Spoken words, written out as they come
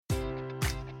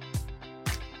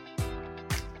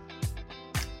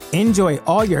Enjoy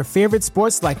all your favorite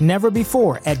sports like never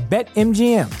before at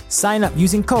BetMGM. Sign up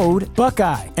using code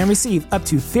Buckeye and receive up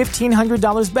to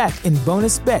 $1,500 back in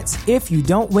bonus bets if you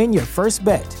don't win your first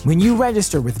bet. When you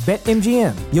register with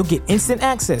BetMGM, you'll get instant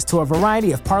access to a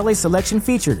variety of parlay selection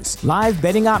features, live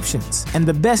betting options, and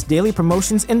the best daily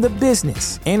promotions in the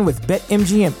business. And with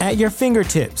BetMGM at your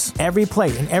fingertips, every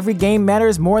play and every game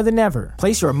matters more than ever.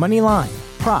 Place your money line,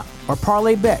 prop, or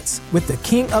parlay bets with the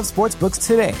king of sportsbooks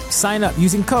today. Sign up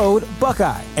using code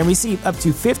Buckeye and receive up to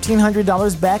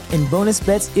 $1,500 back in bonus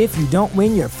bets if you don't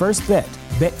win your first bet.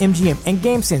 BetMGM and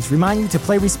GameSense remind you to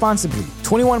play responsibly.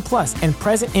 21 plus and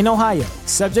present in Ohio,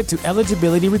 subject to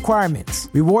eligibility requirements.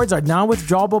 Rewards are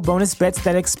non-withdrawable bonus bets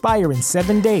that expire in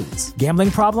 7 days. Gambling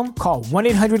problem? Call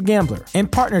 1-800-GAMBLER. In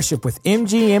partnership with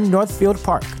MGM Northfield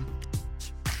Park.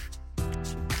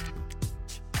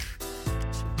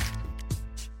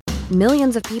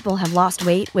 Millions of people have lost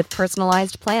weight with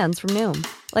personalized plans from Noom.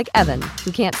 Like Evan,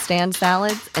 who can't stand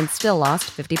salads and still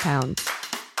lost 50 pounds.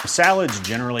 Salads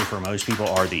generally for most people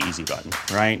are the easy button,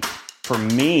 right? For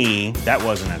me, that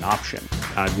wasn't an option.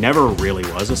 I never really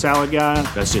was a salad guy.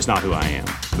 That's just not who I am.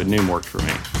 But Noom worked for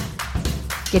me.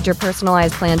 Get your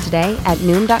personalized plan today at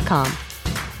Noom.com.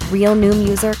 Real Noom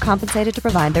user compensated to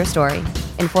provide their story.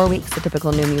 In 4 weeks, the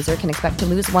typical Noom user can expect to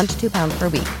lose 1 to 2 pounds per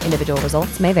week. Individual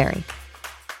results may vary.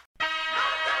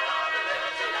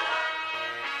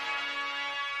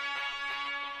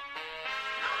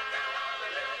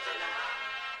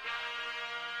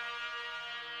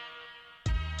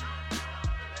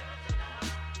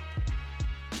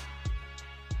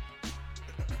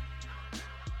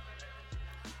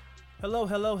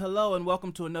 Hello, and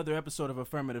welcome to another episode of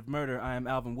Affirmative Murder. I am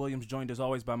Alvin Williams, joined as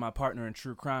always by my partner in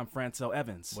true crime, Francel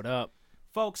Evans. What up?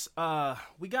 Folks,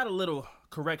 we got a little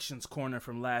corrections corner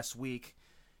from last week.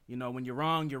 You know, when you're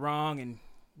wrong, and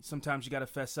sometimes you got to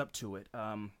fess up to it.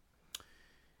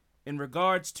 In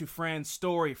regards to Fran's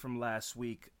story from last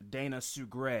week, Dana Sue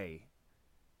Gray,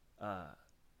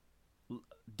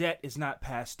 debt is not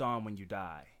passed on when you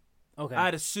die. Okay.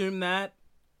 I'd assume that,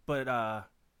 but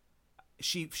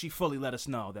she fully let us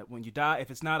know that when you die, if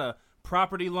it's not a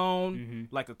property loan,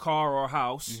 like a car or a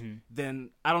house, then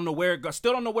I don't know where it goes.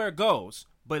 Still don't know where it goes,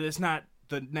 but it's not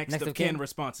the next of kin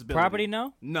responsibility. Property,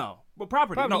 no? No. Well,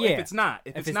 property, no, yeah. if it's not.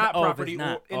 If it's not property,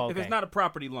 if it's not a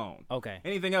property loan. Okay.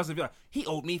 Anything else, if you're like, he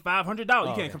owed me $500, you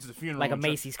can't come to the funeral. Like a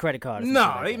Macy's credit card.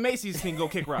 No, Macy's can go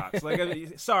kick rocks. Like,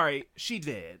 sorry, she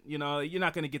did. You know, you're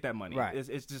not going to get that money. Right.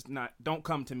 It's just not, don't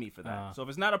come to me for that. So if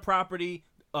it's not a property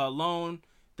loan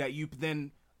that you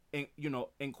then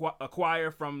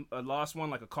acquire from a lost one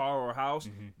like a car or a house,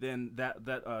 then that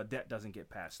debt doesn't get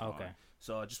passed on.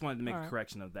 So I just wanted to make a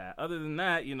correction of that. Other than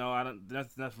that,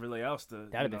 there's nothing really else to.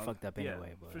 That'd have been fucked up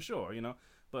anyway. But. For sure,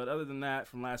 But other than that,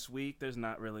 from last week, there's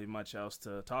not really much else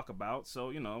to talk about. So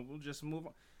we'll just move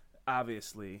on.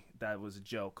 Obviously, that was a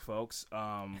joke, folks.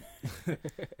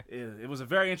 It was a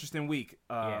very interesting week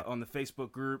on the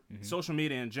Facebook group, social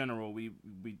media in general. We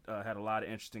had a lot of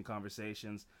interesting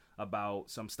conversations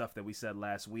about some stuff that we said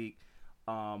last week.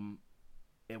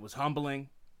 It was humbling.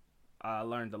 I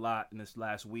learned a lot in this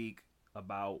last week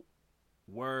about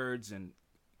words and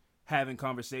having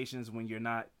conversations when you're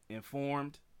not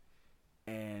informed.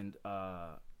 And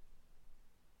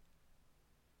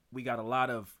we got a lot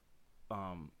of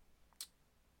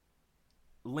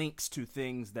links to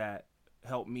things that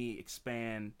help me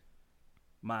expand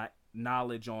my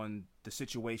knowledge on the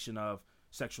situation of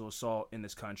sexual assault in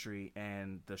this country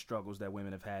and the struggles that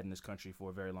women have had in this country for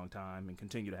a very long time and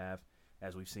continue to have,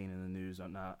 as we've seen in the news. I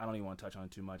don't even want to touch on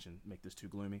it too much and make this too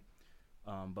gloomy.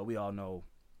 But we all know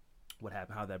what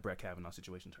happened, how that Brett Kavanaugh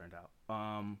situation turned out.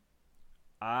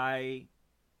 I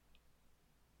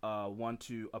want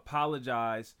to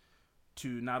apologize to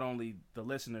not only the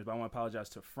listeners, but I want to apologize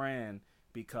to Fran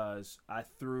because I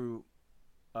threw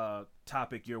a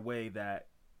topic your way that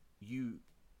you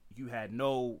had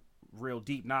no real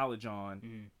deep knowledge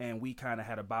on, and we kind of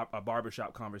had a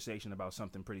barbershop conversation about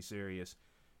something pretty serious,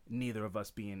 neither of us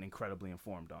being incredibly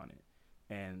informed on it.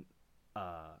 And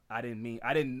I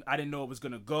didn't know it was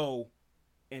going to go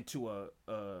into a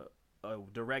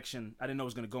direction. I didn't know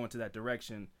it was going to go into that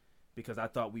direction because I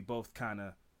thought we both kind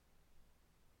of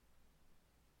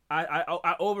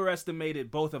I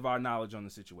overestimated both of our knowledge on the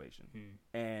situation,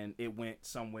 and it went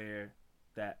somewhere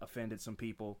that offended some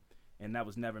people, and that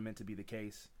was never meant to be the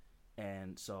case.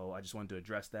 And so I just wanted to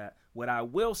address that. What I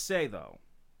will say, though,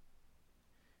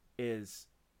 is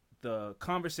the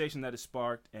conversation that is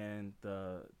sparked and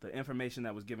the information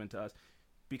that was given to us,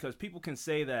 because people can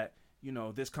say that you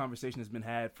know, this conversation has been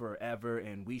had forever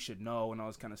and we should know and all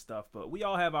this kind of stuff. But we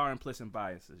all have our implicit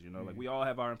biases, you know, like we all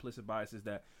have our implicit biases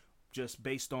that just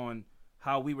based on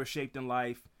how we were shaped in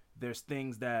life, there's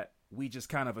things that we just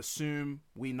kind of assume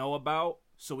we know about,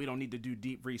 so we don't need to do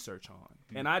deep research on.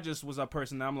 And I just was a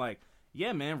person that I'm like,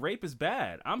 yeah, man, rape is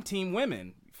bad. I'm team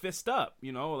women, fist up,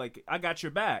 you know, like I got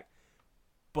your back.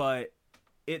 But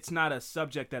it's not a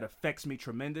subject that affects me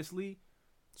tremendously,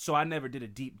 so I never did a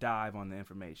deep dive on the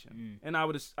information. And I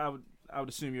would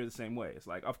assume you're the same way. It's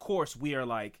like, of course, we are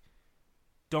like,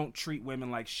 don't treat women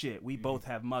like shit. We both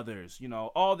have mothers, you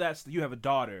know, all that's, you have a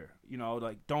daughter, you know,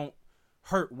 like don't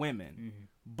hurt women.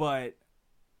 But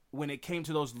when it came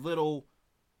to those little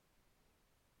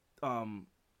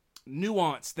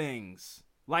nuanced things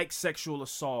like sexual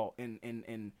assault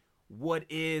and what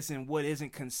is and what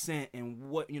isn't consent and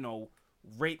what, you know,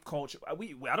 rape culture,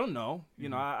 I don't know, you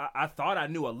know, I thought I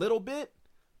knew a little bit,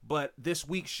 but this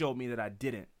week showed me that I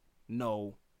didn't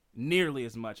know nearly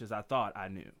as much as I thought I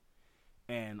knew.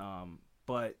 And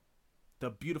but the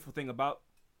beautiful thing about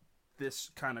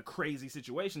this kind of crazy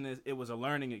situation is it was a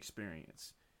learning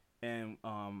experience. And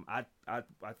I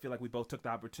feel like we both took the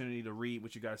opportunity to read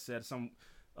what you guys said.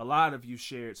 A lot of you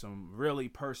shared some really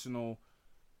personal,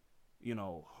 you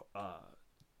know,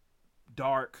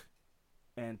 dark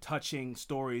and touching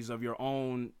stories of your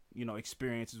own, you know,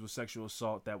 experiences with sexual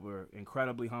assault that were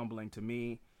incredibly humbling to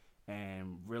me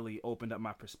and really opened up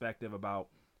my perspective about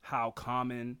how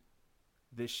common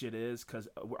this shit is, because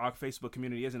our Facebook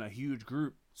community isn't a huge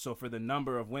group. So for the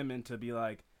number of women to be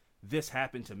like, this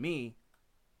happened to me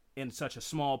in such a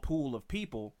small pool of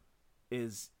people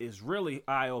is really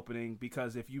eye-opening,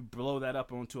 because if you blow that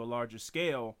up onto a larger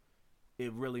scale,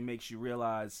 it really makes you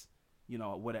realize, you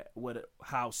know,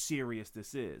 how serious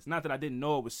this is. Not that I didn't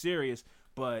know it was serious,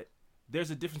 but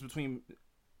there's a difference between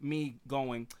me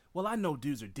going, well, I know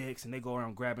dudes are dicks and they go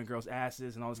around grabbing girls'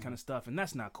 asses and all this kind of stuff, and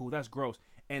that's not cool, that's gross.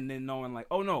 And then knowing like,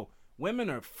 oh no, women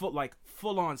are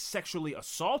full-on sexually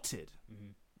assaulted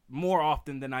more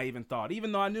often than I even thought,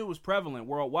 even though I knew it was prevalent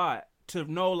worldwide. To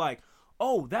know like,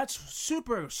 oh, that's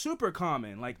super, super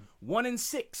common, like 1 in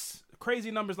 6, crazy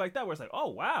numbers like that, where it's like, oh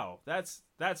wow, that's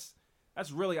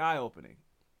really eye-opening.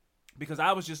 Because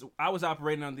I was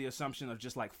operating on the assumption of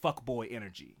just like fuckboy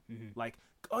energy. Like,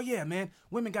 oh yeah, man,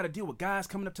 women got to deal with guys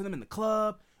coming up to them in the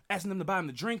club, asking them to buy them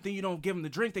the drink, then you don't give them the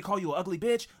drink, they call you an ugly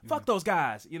bitch. Fuck those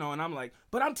guys, you know. And I'm like,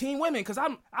 but I'm team women because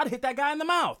I'd hit that guy in the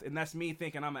mouth, and that's me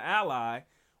thinking I'm an ally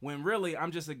when really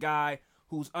I'm just a guy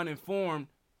who's uninformed,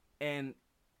 and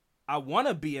I want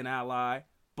to be an ally,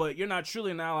 but you're not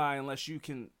truly an ally unless you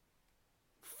can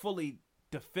fully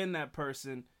defend that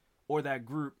person or that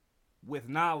group with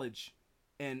knowledge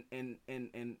and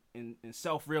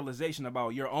self-realization about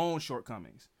your own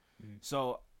shortcomings.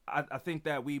 So I think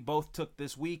that we both took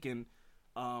this week and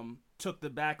took the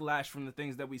backlash from the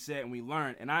things that we said and we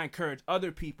learned. And I encourage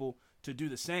other people to do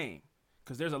the same,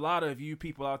 because there's a lot of you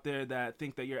people out there that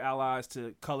think that you're allies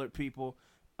to colored people,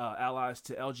 allies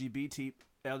to LGBT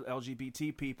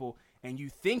people, and you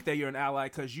think that you're an ally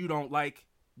because you don't like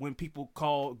when people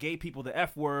call gay people the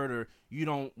F word, or you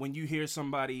don't, when you hear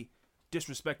somebody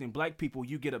disrespecting black people,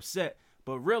 you get upset.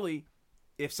 But really,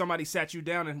 if somebody sat you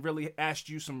down and really asked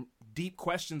you some deep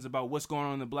questions about what's going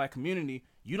on in the black community,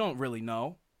 you don't really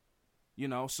know, you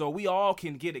know. So we all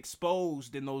can get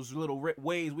exposed in those little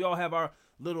ways. We all have our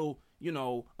little, you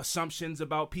know, assumptions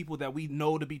about people that we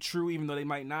know to be true, even though they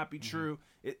might not be true.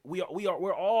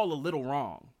 We're all a little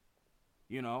wrong,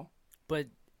 you know. But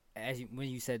when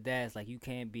you said that, it's like you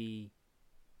can't be.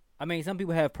 I mean, some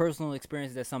people have personal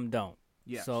experiences that some don't.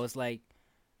 Yeah. So it's like,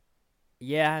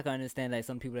 yeah, I can understand like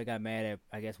some people that got mad at,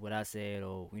 I guess, what I said,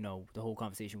 or, you know, the whole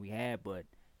conversation we had. But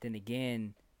then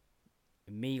again,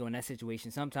 me on that situation,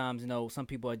 sometimes, you know, some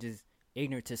people are just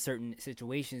ignorant to certain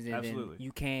situations, and then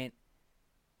you can't.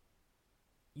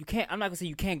 I'm not gonna say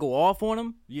you can't go off on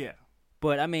them. Yeah.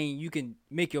 But I mean, you can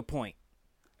make your point.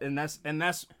 And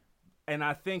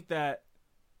I think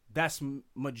that's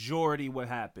majority what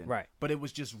happened. Right. But it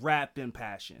was just wrapped in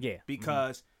passion. Yeah.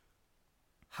 Because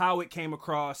how it came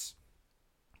across,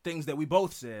 things that we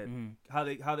both said, how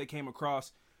they came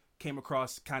across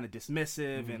kind of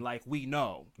dismissive and like, we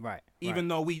know. Right. Even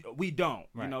though we don't.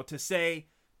 Right. You know, to say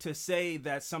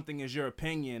that something is your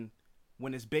opinion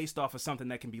when it's based off of something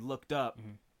that can be looked up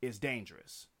is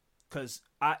dangerous. Because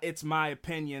it's my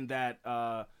opinion that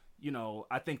you know,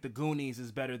 I think The Goonies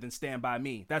is better than Stand By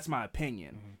Me. That's my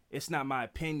opinion. It's not my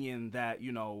opinion that,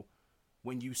 you know,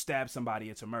 when you stab somebody,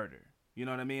 it's a murder. You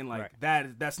know what I mean? Like,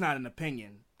 that's not an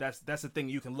opinion. That's a thing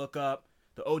you can look up.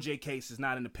 The OJ case is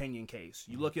not an opinion case.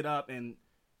 You look it up and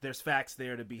there's facts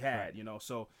there to be had, you know.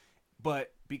 So,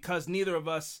 But because neither of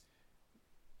us,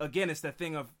 again, it's that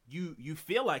thing of you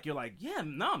feel like you're like, yeah,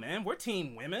 no, man, we're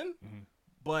team women. Mm-hmm.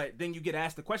 But then you get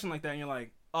asked a question like that and you're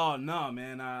like, oh, no,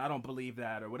 man, I don't believe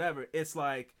that or whatever. It's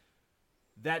like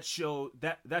that's your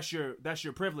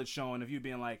privilege showing of you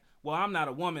being like, well, I'm not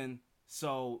a woman,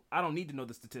 so I don't need to know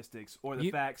the statistics or the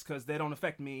facts because they don't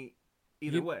affect me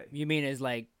either way. You mean it's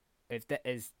like, if that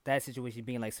is that situation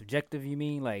being like subjective, you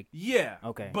mean like? Yeah.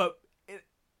 Okay. But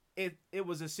it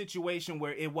was a situation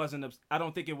where it wasn't, I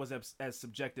don't think it was as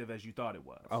subjective as you thought it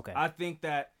was. Okay. I think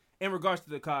that in regards to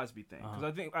the Cosby thing, because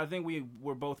I think we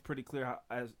were both pretty clear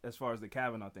as far as the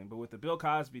Kavanaugh thing, but with the Bill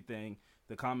Cosby thing,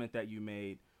 the comment that you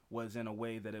made was in a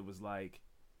way that it was like,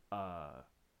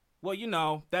 well, you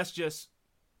know, that's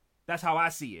how I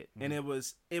see it. Mm-hmm.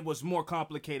 And it was more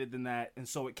complicated than that. And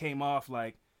so it came off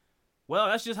like, well,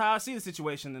 that's just how I see the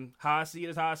situation, and how I see it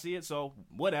is how I see it. So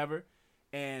whatever.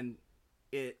 And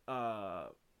it, I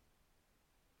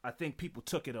think people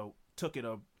took it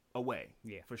away.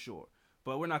 Yeah, for sure.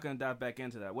 But we're not going to dive back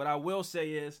into that. What I will say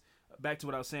is, back to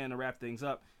what I was saying to wrap things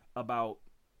up, about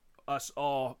us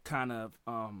all kind of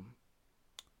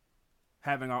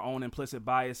having our own implicit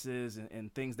biases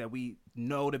and things that we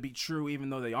know to be true even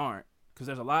though they aren't. Because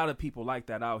there's a lot of people like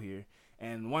that out here.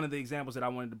 And one of the examples that I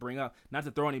wanted to bring up, not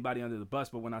to throw anybody under the bus,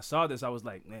 but when I saw this, I was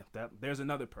like, man, there's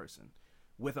another person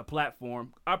with a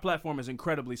platform. Our platform is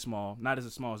incredibly small, not as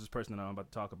small as this person that I'm about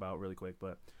to talk about really quick,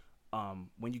 but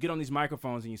when you get on these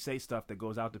microphones and you say stuff that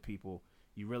goes out to people,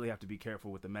 you really have to be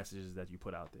careful with the messages that you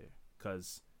put out there,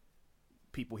 because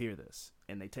people hear this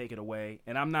and they take it away.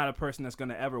 And I'm not a person that's going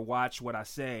to ever watch what I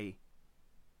say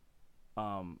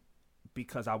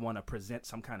because I want to present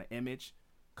some kind of image,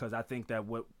 because I think that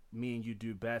what me and you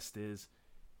do best is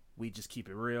we just keep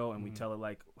it real and we tell it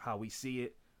like how we see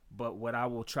it. But what I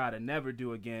will try to never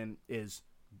do again is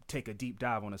take a deep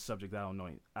dive on a subject that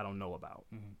I don't know about,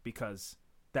 because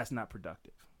that's not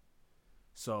productive.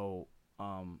 So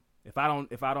if I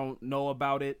don't know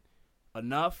about it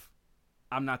enough,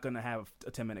 I'm not going to have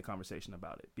a 10-minute conversation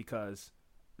about it, because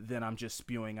then I'm just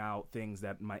spewing out things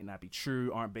that might not be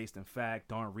true, aren't based in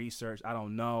fact, aren't researched. I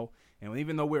don't know. And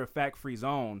even though we're a fact-free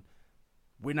zone,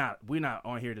 we're not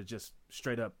on here to just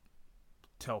straight up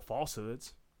tell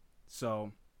falsehoods.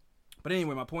 So, but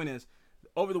anyway, my point is,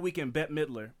 over the weekend, Bette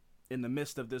Midler, in the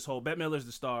midst of this whole, Bette Midler's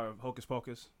the star of Hocus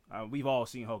Pocus. We've all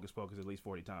seen Hocus Pocus at least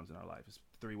 40 times in our life. It's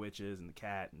Three Witches and the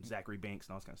Cat and Zachary Banks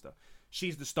and all this kind of stuff.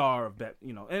 She's the star of Bette,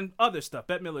 and other stuff.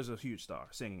 Bette Midler's a huge star,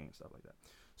 singing and stuff like that.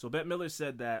 So Bette Midler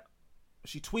said that,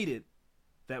 she tweeted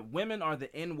that women are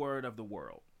the N-word of the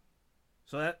world.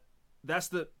 So that's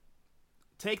the,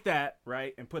 take that,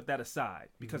 right, and put that aside.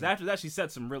 Because after that, she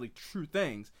said some really true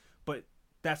things, but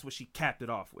that's what she capped it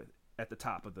off with at the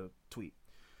top of the tweet.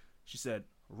 She said,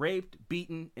 raped,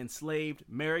 beaten, enslaved,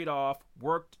 married off,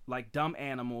 worked like dumb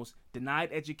animals, denied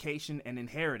education and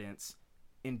inheritance,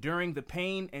 enduring the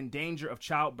pain and danger of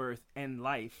childbirth and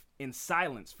life in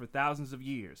silence for thousands of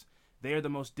years. They are the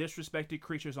most disrespected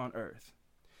creatures on earth.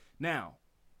 Now,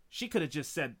 she could have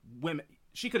just said women.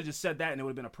 She could have just said that and it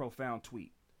would have been a profound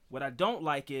tweet. What I don't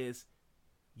like is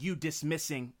you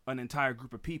dismissing an entire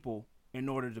group of people in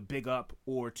order to big up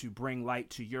or to bring light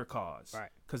to your cause. Right.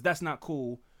 Because that's not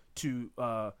cool to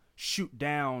shoot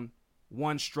down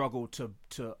one struggle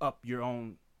to up your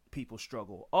own people's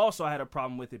struggle. Also, I had a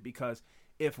problem with it because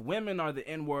if women are the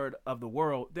N-word of the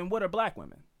world, then what are black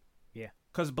women? Yeah.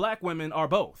 Because black women are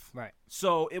both. Right.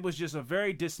 So it was just a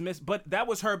very dismiss. But that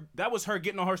was her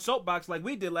getting on her soapbox like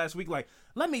we did last week. Like,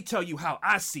 let me tell you how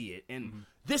I see it. And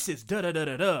this is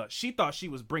da-da-da-da-da. She thought she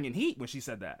was bringing heat when she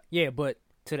said that. Yeah, but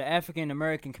to the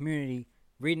African-American community,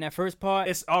 reading that first part,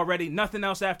 it's already nothing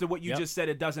else after what you just said.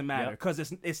 It doesn't matter because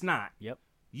it's not. Yep.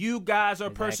 You guys are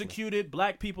persecuted.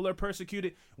 Black people are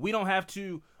persecuted. We don't have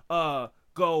to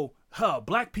go,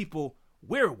 black people,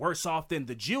 we're worse off than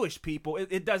the Jewish people.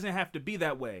 It doesn't have to be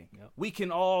that way. Yep. We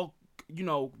can all,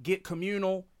 get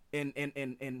communal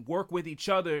and work with each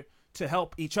other to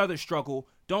help each other struggle.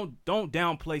 Don't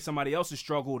downplay somebody else's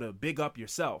struggle to big up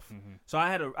yourself. So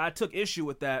I took issue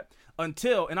with that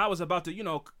until, and I was about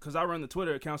to, because I run the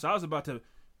Twitter account, so I was about to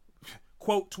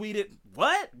quote tweet it.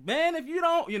 What, man, if you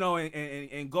don't,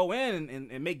 and go in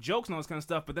and make jokes and all this kind of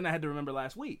stuff. But then I had to remember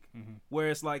last week where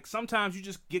it's like sometimes you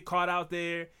just get caught out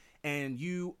there and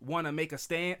you want to make a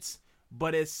stance,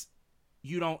 but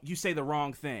you say the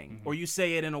wrong thing, or you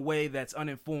say it in a way that's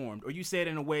uninformed, or you say it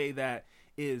in a way that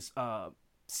is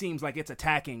seems like it's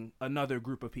attacking another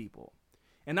group of people.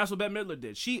 And that's what Bette Midler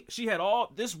did. She had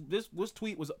all this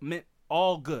tweet was meant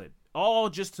all good, all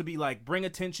just to be like bring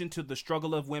attention to the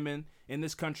struggle of women in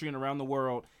this country and around the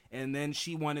world. And then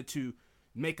she wanted to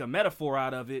make a metaphor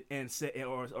out of it and say,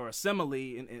 or a simile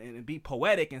and be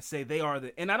poetic and say they are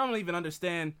the, and I don't even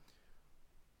understand,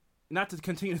 not to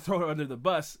continue to throw her under the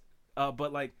bus,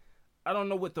 but like, I don't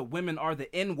know what the women are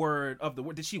the N-word of the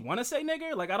word. Did she want to say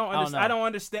nigger? Like, I don't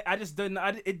understand. I just didn't,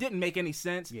 it didn't make any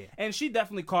sense. Yeah. And she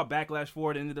definitely caught backlash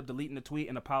for it, ended up deleting the tweet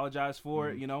and apologized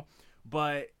for it, you know,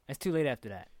 but. It's too late after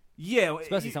that. Yeah.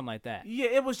 Especially something like that. Yeah,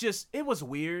 it was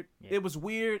weird. Yeah. It was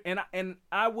weird. And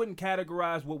I wouldn't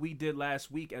categorize what we did last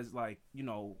week as like, you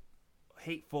know,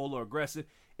 hateful or aggressive.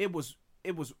 It was,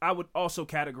 I would also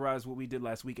categorize what we did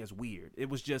last week as weird. It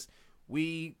was just,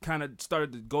 we kind of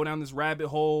started to go down this rabbit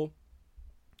hole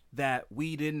that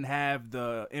we didn't have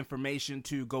the information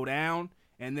to go down,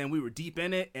 and then we were deep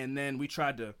in it, and then we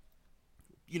tried to,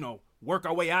 you know, work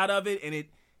our way out of it, and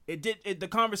the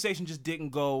conversation just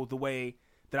didn't go the way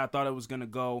that I thought it was going to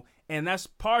go, and that's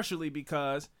partially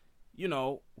because, you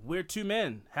know, we're two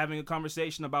men having a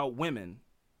conversation about women,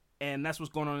 and that's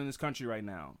what's going on in this country right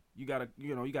now. You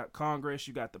got Congress,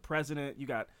 you got the president, you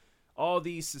got all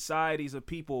these societies of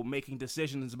people making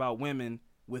decisions about women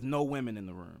with no women in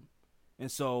the room. And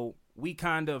so we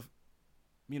kind of,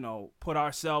 you know, put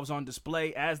ourselves on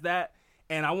display as that.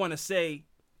 And I want to say,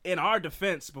 in our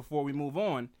defense, before we move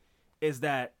on, is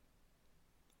that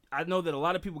I know that a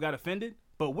lot of people got offended,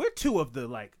 but we're two of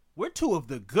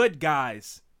the good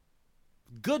guys,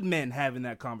 good men having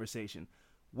that conversation.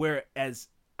 Whereas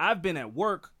I've been at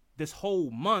work this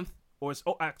whole month, or it's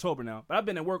October now, but I've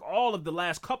been at work all of the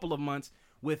last couple of months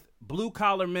with blue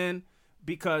collar men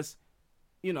because,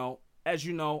 you know, as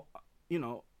you know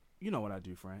what I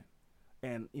do, Frank,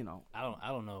 and you know I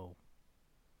don't know.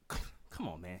 Come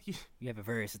on, man. You have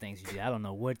various things you do. I don't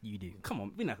know what you do. Come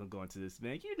on, we're not gonna go into this,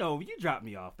 man. You know, you dropped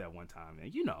me off that one time, man.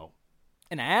 You know,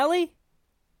 an alley.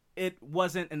 It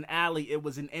wasn't an alley. It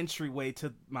was an entryway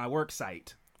to my work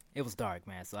site. It was dark,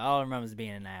 man. So all I remember is being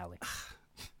in an alley.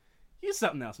 You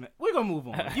something else, man. We're gonna move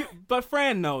on. But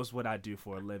Fran knows what I do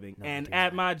for a living, no, and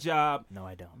at my job, no,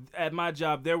 I don't. At my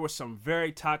job, there were some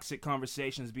very toxic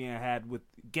conversations being had with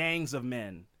gangs of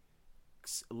men,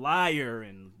 liar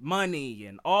and money,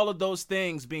 and all of those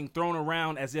things being thrown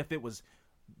around as if they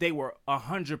were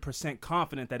 100%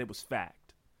 confident that it was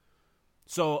fact.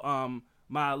 So,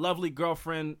 my lovely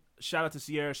girlfriend, shout out to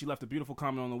Sierra, she left a beautiful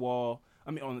comment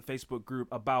on the Facebook group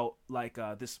about like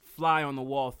this fly on the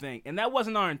wall thing. And that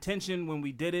wasn't our intention when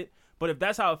we did it, but if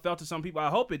that's how it felt to some people, I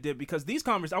hope it did, because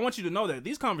I want you to know that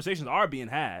these conversations are being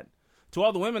had. To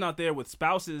all the women out there with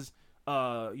spouses,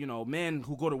 men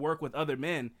who go to work with other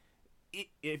men,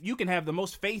 if you can have the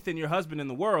most faith in your husband in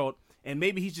the world, and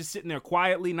maybe he's just sitting there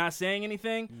quietly not saying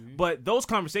anything, but those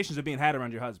conversations are being had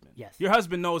around your husband. Yes. Your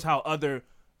husband knows how other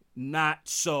not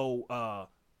so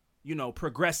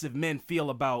progressive men feel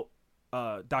about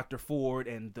Dr. Ford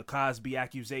and the Cosby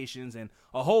accusations and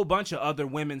a whole bunch of other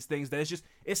women's things that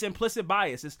it's implicit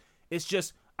bias. It's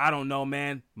just, I don't know,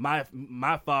 man. My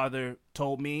father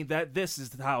told me that this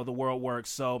is how the world works.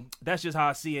 So that's just how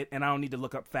I see it. And I don't need to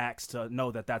look up facts to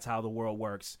know that that's how the world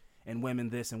works, and women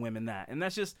this and women that. And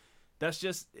that's just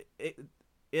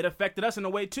it affected us in a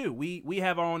way too. We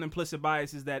have our own implicit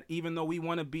biases that even though we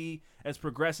want to be as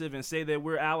progressive and say that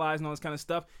we're allies and all this kind of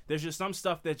stuff, there's just some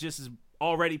stuff that just is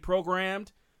already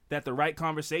programmed, that the right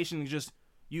conversation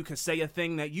you can say a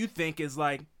thing that you think is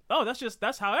like, oh,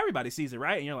 that's how everybody sees it,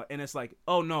 right? And you're like, and it's like,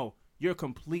 oh no, you're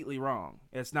completely wrong.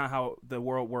 It's not how the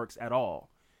world works at all.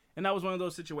 And that was one of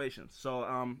those situations.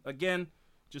 So again,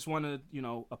 just want to,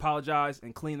 apologize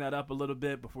and clean that up a little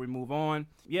bit before we move on.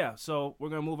 Yeah, so we're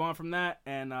going to move on from that,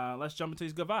 and let's jump into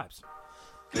these good vibes.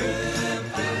 Good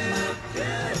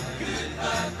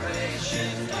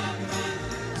vibration.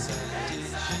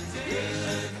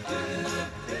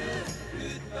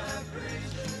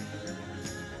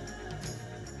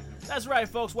 That's right,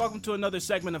 folks. Welcome to another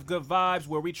segment of Good Vibes,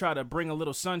 where we try to bring a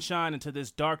little sunshine into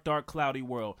this dark, dark, cloudy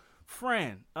world.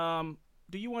 Fran,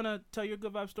 do you want to tell your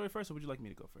Good Vibe story first, or would you like me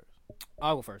to go first?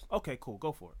 I'll go first. Okay, cool.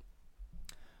 Go for it.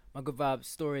 My Good Vibe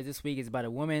story this week is about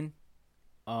a woman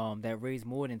that raised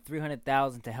more than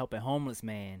 $300,000 to help a homeless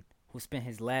man who spent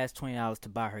his last $20 to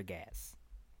buy her gas.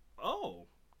 Oh.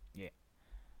 Yeah.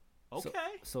 Okay.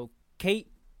 So Kate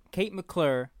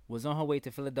McClure was on her way to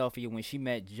Philadelphia when she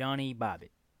met Johnny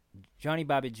Bobbitt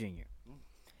Jr.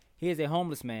 He is a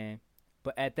homeless man,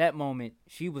 but at that moment,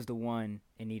 she was the one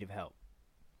in need of help.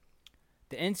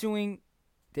 The ensuing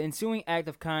act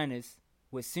of kindness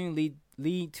would soon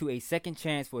lead to a second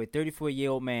chance for a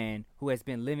 34-year-old man who has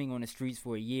been living on the streets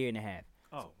for a year and a half.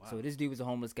 Oh, wow. So this dude was a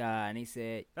homeless guy, and he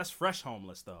said... That's fresh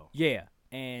homeless, though. Yeah,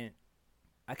 and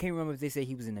I can't remember if they said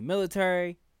he was in the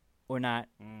military or not,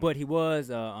 but he was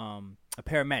a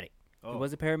paramedic. He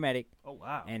was a paramedic. Oh,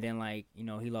 wow. And then, like, you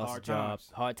know, he lost his job.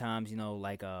 Hard times, you know,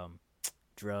 like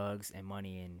drugs and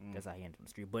money, and that's how he ended up on the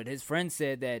street. But his friend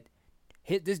said that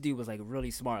this dude was, like,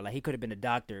 really smart. Like, he could have been a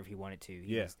doctor if he wanted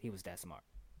to. He was that smart.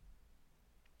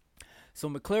 So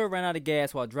McClure ran out of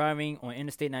gas while driving on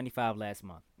Interstate 95 last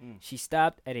month. She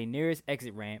stopped at a nearest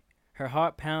exit ramp, her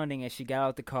heart pounding as she got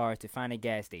out the car to find a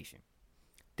gas station.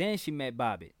 Then she met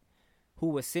Bobbitt, who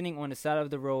was sitting on the side of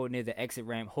the road near the exit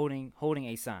ramp holding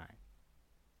a sign.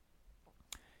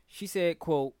 She said,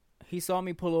 quote, "He saw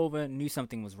me pull over and knew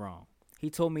something was wrong. He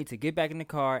told me to get back in the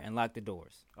car and lock the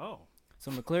doors." Oh. So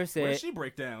McClure said... Where'd she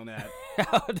break down at?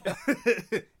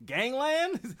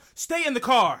 Gangland? Stay in the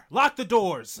car. Lock the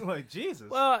doors. Like, Jesus.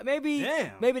 Well, maybe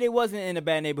they wasn't in a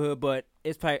bad neighborhood, but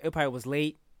it probably was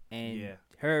late. And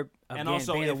her, again, and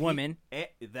also being a woman.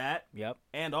 Yep.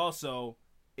 And also,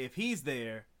 if he's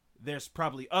there, there's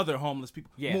probably other homeless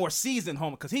people. Yeah. More seasoned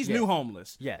homeless. Because he's new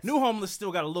homeless. Yes. New homeless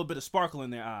still got a little bit of sparkle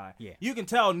in their eye. Yeah. You can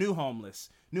tell new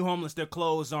homeless, their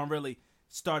clothes aren't really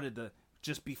started to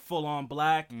just be full on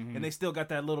black, and they still got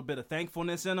that little bit of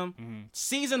thankfulness in them.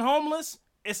 Seasoned homeless,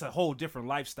 it's a whole different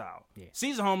lifestyle. Yeah.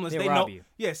 Seasoned homeless, they rob know. You.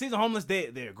 Yeah, seasoned homeless,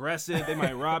 they're aggressive. They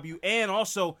might rob you, and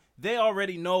also they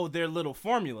already know their little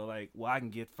formula. Like, well, I can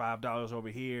get $5 over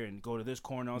here and go to this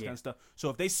corner, all that kind of stuff.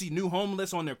 So if they see new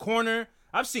homeless on their corner,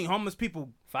 I've seen homeless people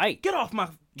fight. Get off my.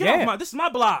 This is my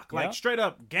block. Like straight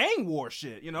up gang war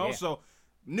shit. You know. Yeah. So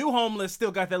new homeless still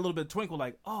got that little bit of twinkle.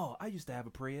 Like, oh, I used to have a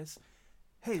Prius.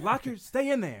 Hey, stay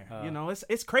in there. You know,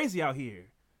 it's crazy out here.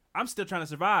 I'm still trying to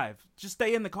survive. Just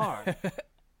stay in the car.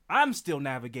 I'm still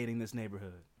navigating this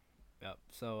neighborhood. Yep.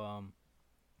 So,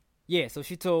 so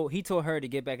he told her to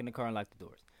get back in the car and lock the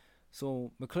doors.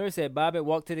 So McClure said Bobbitt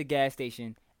walked to the gas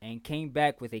station and came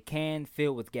back with a can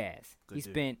filled with gas. He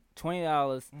spent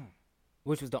 $20,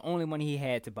 which was the only money he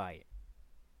had to buy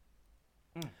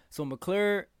it. So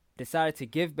McClure decided to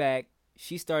give back.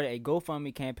 She started a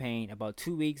GoFundMe campaign about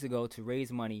 2 weeks ago to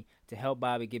raise money to help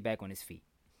Bobby get back on his feet.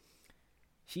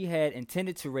 She had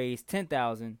intended to raise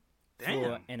 $10,000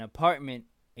 for an apartment,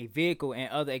 a vehicle,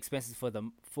 and other expenses for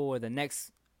the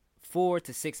next 4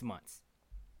 to 6 months.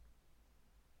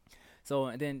 So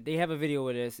and then they have a video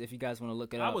of this if you guys want to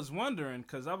look it up. I was wondering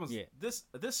because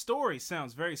this story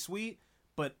sounds very sweet,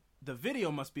 but the video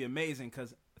must be amazing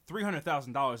because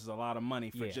 $300,000 is a lot of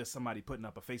money for just somebody putting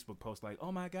up a Facebook post like,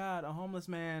 "Oh my God, a homeless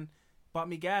man bought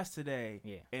me gas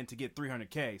today," and to get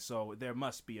 $300K. So there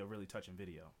must be a really touching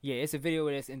video. Yeah, it's a video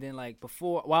of this, and then like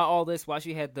while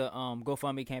she had the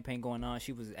GoFundMe campaign going on,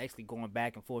 she was actually going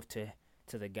back and forth to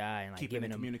the guy and like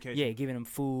giving him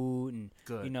food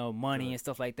and money and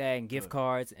stuff like that and gift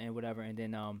cards and whatever. And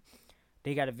then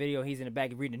they got a video. He's in the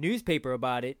back reading the newspaper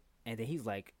about it, and then he's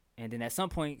like, and then at some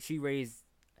point she raised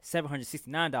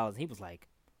 $769. He was like,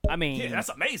 I mean, that's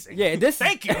amazing. Yeah, this.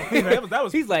 Thank you. that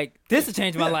was. He's like, this will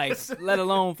change my life, let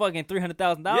alone fucking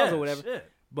 $300,000 or whatever.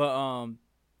 Shit. But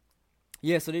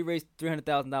so they raised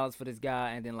 $300,000 for this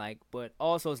guy, and then like, but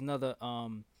also it's another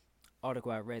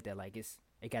article I read that like it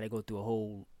got to go through a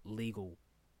whole legal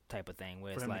type of thing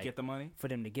where for it's them like to get the money. For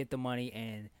them to get the money,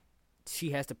 and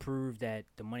she has to prove that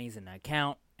the money's in the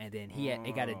account, and then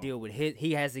it got to deal with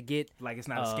he has to get like it's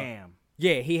not a scam.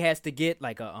 Yeah, he has to get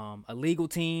like a legal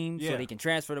team so they can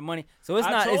transfer the money. So it's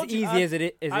not as easy as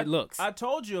it looks. I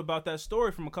told you about that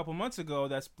story from a couple months ago.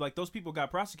 That's like those people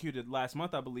got prosecuted last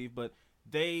month, I believe, but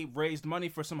they raised money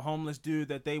for some homeless dude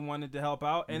that they wanted to help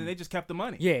out, and they just kept the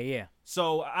money. Yeah.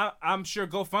 So I'm sure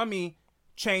GoFundMe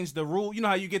changed the rule. You know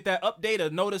how you get that update, a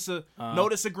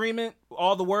notice agreement,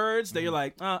 all the words that you're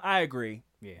like, I agree.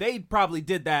 Yeah. They probably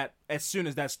did that as soon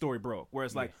as that story broke, where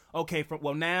it's like, okay,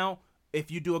 now. If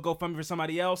you do a GoFundMe for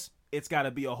somebody else, it's got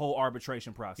to be a whole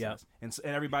arbitration process. Yep. And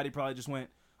everybody probably just went,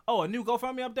 oh, a new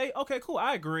GoFundMe update? Okay, cool,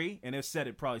 I agree. And it said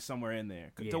it probably somewhere in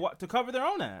there to cover their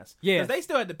own ass. Yeah. Because they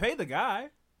still had to pay the guy.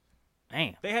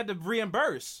 Damn. They had to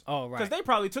reimburse. Oh, right. Because they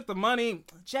probably took the money,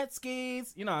 jet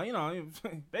skis,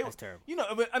 That's terrible.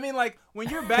 I mean, like, when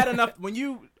you're bad enough, when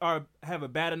you have a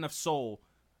bad enough soul,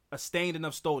 a stained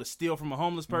enough soul to steal from a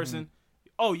homeless person,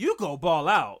 oh, you go ball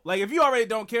out. Like, if you already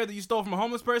don't care that you stole from a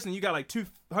homeless person, you got like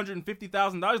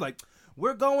 $250,000, like,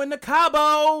 we're going to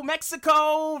Cabo,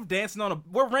 Mexico,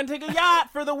 we're renting a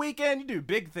yacht for the weekend. You do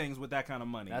big things with that kind of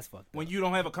money. That's fucked up. When you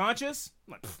don't have a conscience,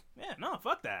 like,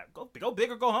 fuck that. Go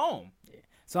big or go home. Yeah.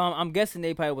 So I'm guessing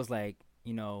they probably was like,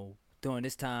 during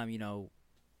this time,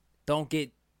 don't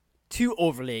get too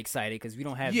overly excited because we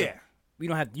don't have you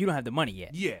don't have the money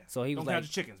yet. Yeah. So he was don't like, count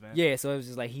your chickens, man. Yeah. So it was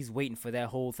just like he's waiting for that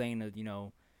whole thing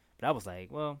to, But I was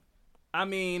like, well, I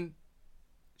mean,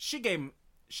 she gave him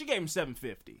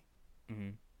 $750.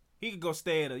 He could go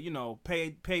stay at a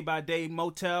pay by day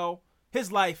motel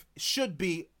his life should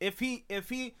be if he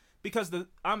because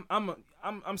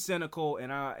I'm cynical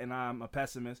and I'm a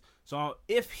pessimist. So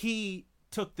if he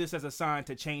took this as a sign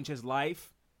to change his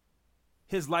life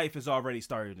is already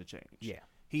starting to change. Yeah.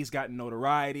 He's gotten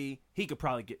notoriety. He's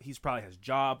probably has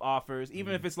job offers.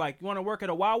 Even if it's like, you want to work at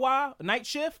a Wawa, a night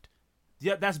shift,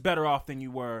 yeah, that's better off than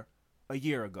you were a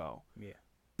year ago. Yeah.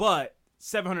 But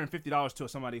 $750 to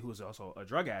somebody who's also a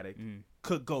drug addict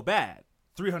could go bad.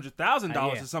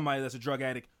 $300,000 to somebody that's a drug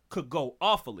addict could go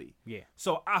awfully. Yeah.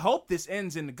 So I hope this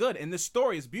ends in the good. And this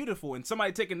story is beautiful. And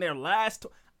somebody taking their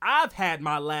I've had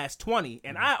my last 20,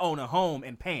 and I own a home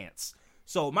and pants.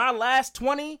 So my last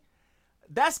 20,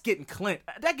 that's getting clinched.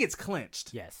 That gets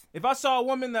clinched. Yes. If I saw a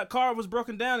woman that car was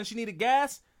broken down and she needed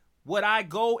gas, would I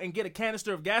go and get a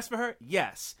canister of gas for her?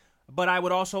 Yes. But I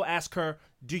would also ask her,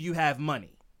 do you have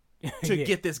money to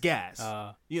get this gas?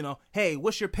 Hey,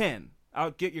 what's your PIN?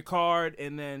 I'll get your card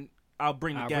and then I'll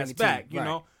bring the gas back, you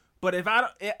know? But if I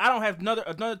don't have another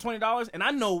 $20, and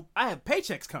I know I have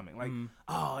paychecks coming, like,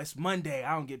 it's Monday,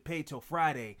 I don't get paid till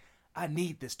Friday, I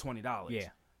need this $20. Yeah.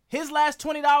 His last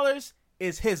 $20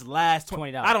 is his last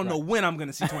 $20. I don't know when I'm going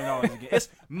to see $20 again. It's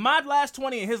my last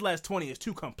 20 and his last 20 is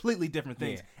two completely different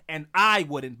things. Yeah. And I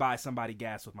wouldn't buy somebody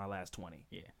gas with my last 20.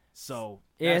 Yeah. So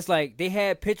it's like they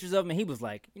had pictures of him and he was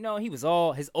like, he was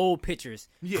all his old pictures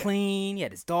clean. He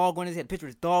had his dog on he had a picture of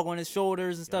his dog on his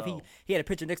shoulders and stuff. He had a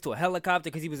picture next to a helicopter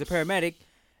because he was a paramedic.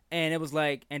 And it was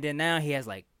like, and then now he has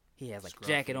like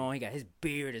jacket on. He got his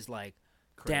beard is like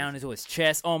crazy. Down into his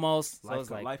chest almost. So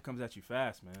life comes at you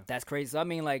fast, man. That's crazy. So I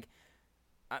mean, like,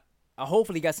 I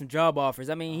hopefully got some job offers.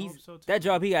 I mean, that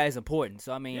job he got is important.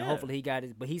 So I mean, hopefully he got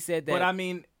it. But he said that. But I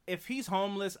mean, if he's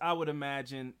homeless, I would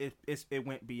imagine it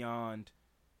went beyond.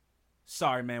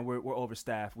 Sorry, man, we're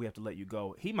overstaffed. We have to let you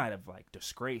go. He might have like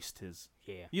disgraced his.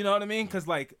 Yeah. You know what I mean? Because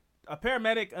like a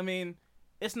paramedic, I mean,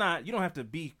 it's not. You don't have to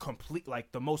be complete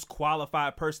like the most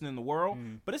qualified person in the world.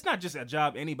 But it's not just a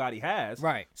job anybody has.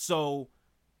 Right. So.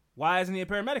 Why isn't he a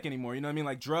paramedic anymore? You know what I mean?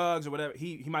 Like drugs or whatever.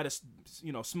 He might have,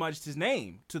 smudged his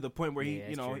name to the point where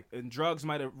and drugs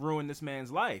might have ruined this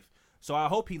man's life. So I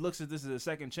hope he looks at this as a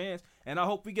second chance. And I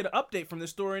hope we get an update from this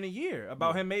story in a year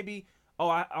about him maybe,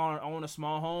 I own a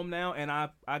small home now and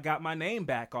I got my name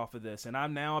back off of this and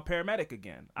I'm now a paramedic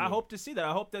again. I hope to see that.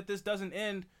 I hope that this doesn't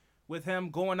end with him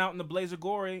going out in the blaze of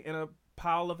glory in a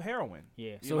pile of heroin.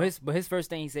 Yeah. So his first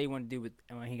thing he said he wanted to do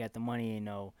when he got the money,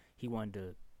 he wanted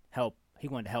to help. He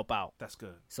wanted to help out. That's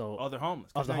good. So other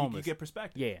homeless. You get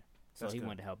perspective. Yeah. So that's he good.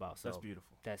 wanted to help out. So that's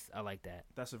beautiful. I like that.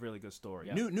 That's a really good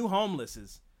story. Yep. New homeless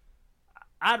is.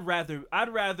 I'd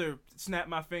rather snap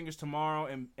my fingers tomorrow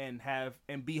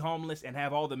and be homeless and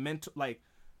have all the mental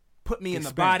put me in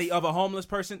the body of a homeless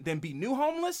person than be new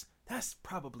homeless. That's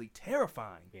probably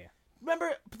terrifying. Yeah.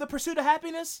 Remember The Pursuit of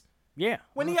Happiness? Yeah.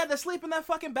 When he had to sleep in that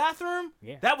fucking bathroom?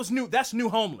 Yeah. That was new. That's new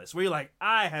homeless. Where you're like,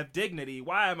 I have dignity.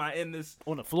 Why am I in this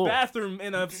on the floor bathroom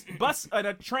in a bus at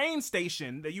a train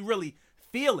station that you really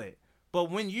feel it? But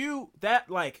when that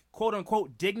quote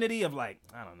unquote dignity of I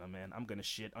don't know, man, I'm gonna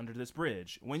shit under this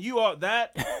bridge. When you are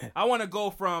that, I want to go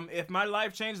from, if my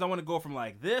life changes, I want to go from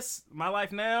this, my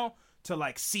life now,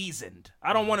 to seasoned.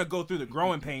 I don't want to go through the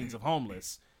growing pains of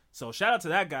homeless. So shout out to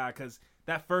that guy, because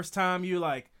that first time you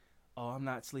I'm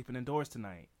not sleeping indoors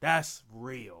tonight. That's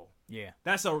real. Yeah.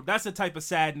 That's a type of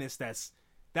sadness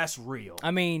that's real.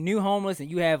 I mean, new homeless and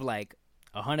you have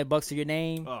 $100 to your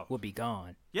name would be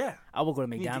gone. Yeah. I would go to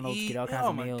McDonald's, get all kinds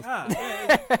of meals. Oh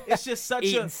my God. It's just such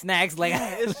eating snacks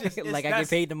it's I get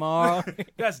paid tomorrow.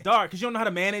 That's dark because you don't know how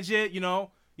to manage it, You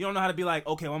don't know how to be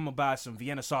okay, well, I'm going to buy some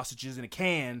Vienna sausages in a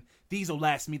can. These will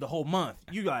last me the whole month.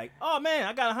 You oh man,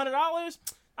 I got $100?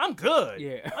 I'm good.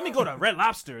 Yeah. Let me go to Red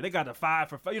Lobster. They got the 5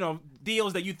 for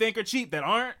deals that you think are cheap that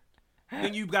aren't.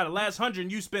 Then you got the last 100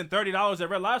 and you spend $30 at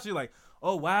Red Lobster. You're like,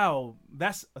 oh wow,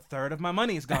 that's a third of my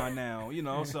money is gone now.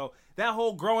 So that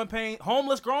whole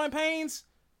homeless growing pains,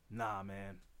 nah,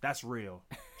 man, that's real.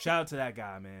 Shout out to that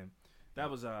guy, man.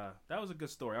 That was a good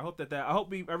story.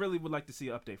 I really would like to see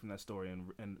an update from that story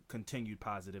and continued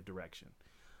positive direction.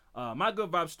 My good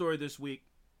vibe story this week.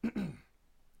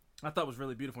 I thought was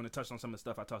really beautiful and it touched on some of the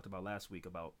stuff I talked about last week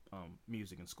about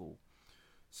music in school.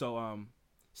 So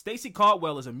Stacy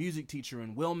Caldwell is a music teacher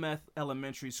in Wilmeth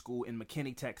Elementary School in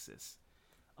McKinney, Texas.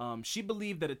 She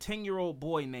believed that a 10-year-old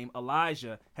boy named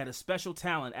Elijah had a special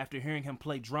talent after hearing him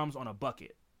play drums on a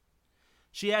bucket.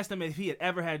 She asked him if he had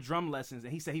ever had drum lessons,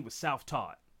 and he said he was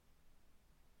self-taught.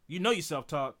 You know you're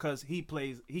self-taught because he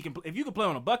can. If you can play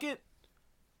on a bucket,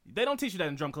 they don't teach you that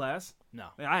in drum class. No.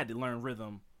 I had to learn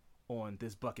rhythm on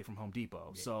this bucket from Home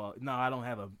Depot. Yeah. So, no, I don't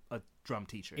have a drum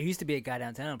teacher. It used to be a guy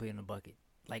downtown playing on a bucket.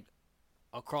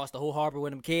 across the whole harbor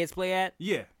where them kids play at.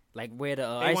 Yeah. Like where the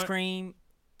ice cream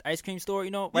store,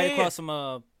 right across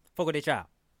from Fogo de Chao.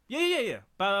 Yeah.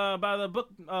 By the book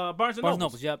Barnes and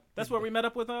Noble. Yep. That's where we met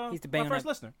up with my first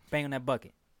listener. Bang on that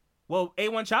bucket. Well,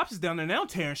 A1 Chops is down there now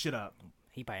tearing shit up.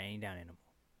 He probably ain't down there no more.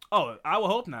 Oh, I would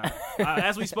hope not.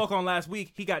 As we spoke on last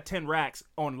week, he got 10 racks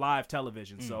on live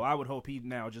television, so I would hope he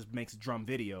now just makes drum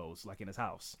videos like in his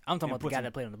house. I'm talking about the guy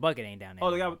that played on the bucket ain't down there.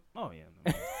 Oh, the guy. Oh, yeah.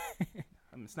 No.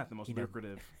 I mean, it's not the most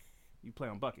lucrative. You play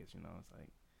on buckets, It's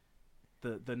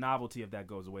like the novelty of that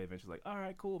goes away eventually. Like, all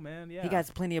right, cool, man. Yeah. He got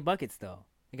plenty of buckets though.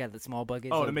 He got the small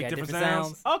buckets. Oh, to make different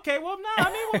sounds. Okay, well, no.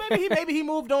 I mean, well, maybe he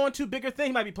moved on to bigger things.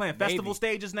 He might be playing festival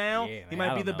stages now. Yeah, he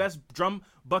might be the best drum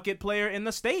bucket player in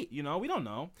the state. We don't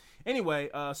know. Anyway,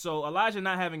 so Elijah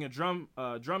not having a drum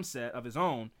set of his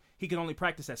own, he can only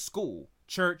practice at school,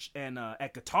 church, and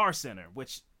at Guitar Center.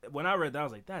 Which when I read that, I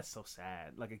was like, that's so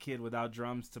sad. Like a kid without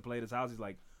drums to play at his house, he's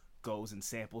like goes and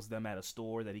samples them at a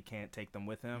store that he can't take them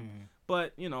with him. Mm-hmm.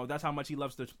 But that's how much he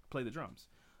loves to play the drums.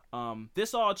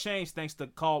 This all changed thanks to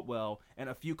Caldwell and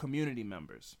a few community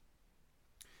members.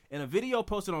 In a video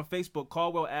posted on Facebook,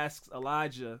 Caldwell asks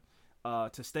Elijah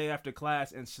to stay after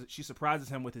class, and she surprises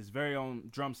him with his very own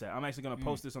drum set. I'm actually going to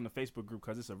post this on the Facebook group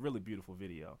because it's a really beautiful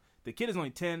video. The kid is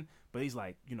only 10, but he's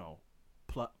like,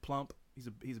 plump.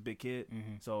 He's a big kid.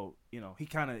 Mm-hmm. So,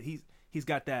 he's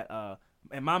got that,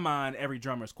 in my mind, every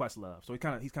drummer is Questlove. So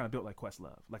he's kind of built like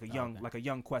Questlove, like a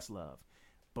young Questlove.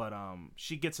 But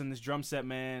she gets in this drum set,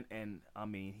 man, and I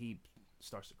mean he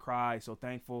starts to cry, so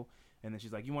thankful. And then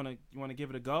she's like, "You wanna give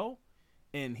it a go?"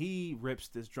 And he rips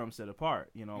this drum set apart.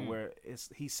 Where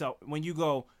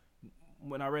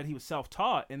when I read he was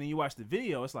self-taught, and then you watch the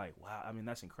video, it's like, wow. I mean,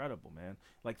 that's incredible, man.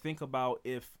 Like think about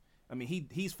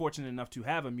he's fortunate enough to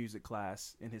have a music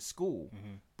class in his school,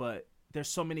 but there's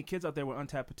so many kids out there with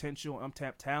untapped potential,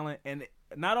 untapped talent, and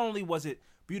not only was it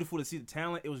beautiful to see the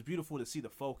talent, it was beautiful to see the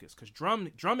focus, because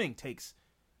drumming takes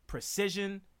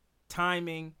precision,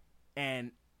 timing,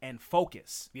 and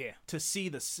focus. Yeah. To see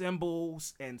the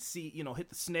cymbals and see hit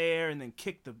the snare and then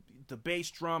kick the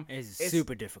bass drum. It's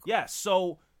super difficult. Yeah.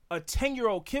 So a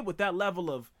 10-year-old kid with that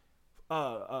level of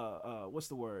what's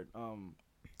the word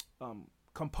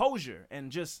composure and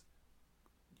just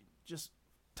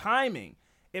timing,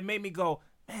 it made me go,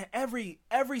 man,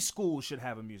 every school should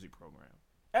have a music program.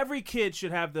 Every kid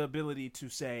should have the ability to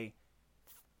say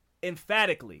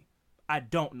emphatically, I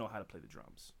don't know how to play the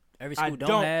drums. Every school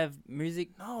don't have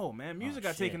music? No, man. Music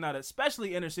got taken out of,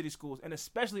 especially inner city schools, and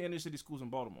especially inner city schools in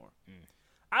Baltimore.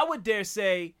 I would dare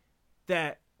say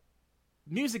that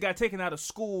music got taken out of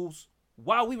schools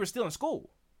while we were still in school.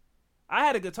 I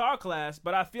had a guitar class,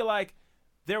 but I feel like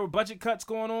there were budget cuts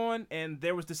going on, and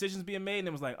there was decisions being made, and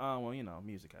it was like, oh, well,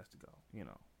 music has to go.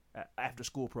 After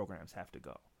school programs have to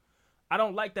go. I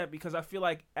don't like that because I feel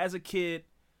like as a kid,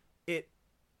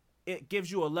 it gives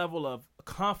you a level of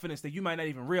confidence that you might not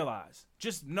even realize.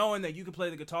 Just knowing that you can play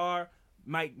the guitar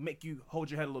might make you hold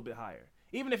your head a little bit higher.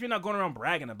 Even if you're not going around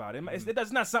bragging about it.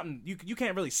 It's not something you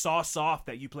can't really sauce off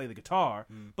that you play the guitar,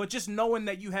 but just knowing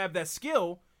that you have that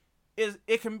skill,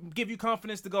 it can give you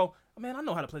confidence to go, oh, man, I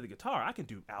know how to play the guitar. I can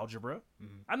do algebra.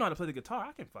 I know how to play the guitar.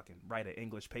 I can fucking write an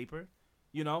English paper.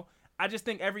 I just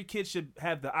think every kid should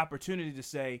have the opportunity to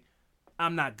say,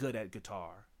 I'm not good at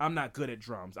guitar. I'm not good at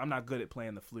drums. I'm not good at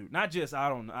playing the flute. Not just I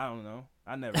don't know.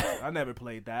 I never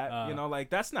played that.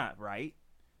 That's not right.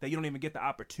 That you don't even get the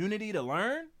opportunity to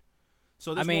learn.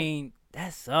 So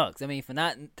that sucks. For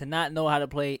not know how to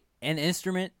play an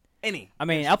instrument.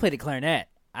 I'll play the clarinet.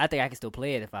 I think I can still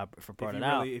play it if I brought it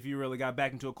out. If you really got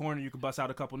back into a corner, you could bust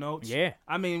out a couple notes. Yeah.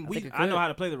 I know how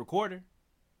to play the recorder.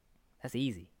 That's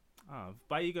easy.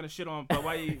 Why are you gonna shit on? But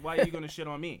why are you gonna shit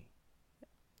on me?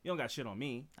 You don't got shit on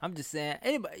me. I'm just saying.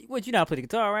 Anybody, you know how to play the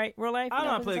guitar, right? Real life. I know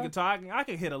how to play the guitar. I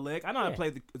can hit a lick. I know how to play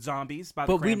the Zombies by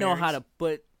the Cranberries. We know how to.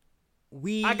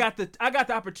 I got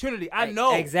the opportunity. I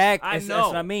know exactly. I know. That's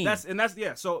what I mean. That's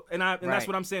that's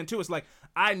what I'm saying too. It's like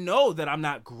I know that I'm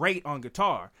not great on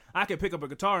guitar. I can pick up a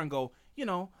guitar and go.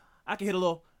 I can hit a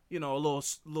little.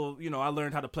 I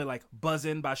learned how to play like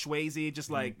 "Buzzin'" by Swayze. Just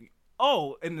like.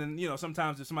 Oh, and then,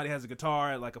 sometimes if somebody has a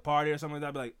guitar at like a party or something like that,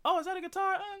 I'll be like, oh, is that a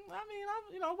guitar?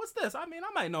 What's this? I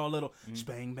might know a little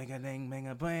spang, bang, a ding, bang,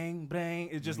 a bang, bang.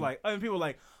 It's just like, and people are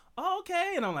like, oh,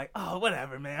 okay. And I'm like, oh,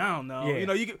 whatever, man. I don't know.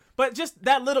 Yeah. You can, but just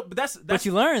that little, that's but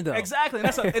you learn though. Exactly. In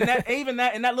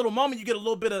that little moment, you get a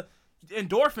little bit of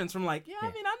endorphins from like,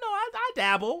 I know, I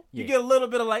dabble. You get a little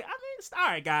bit of like, all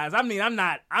right, guys. I'm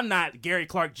not Gary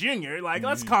Clark Jr. Like,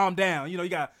 let's calm down.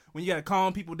 When you gotta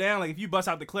calm people down, like if you bust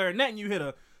out the clarinet and you hit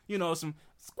some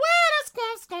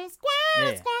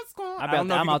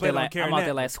I'm out there like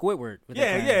Squidward.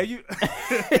 Yeah.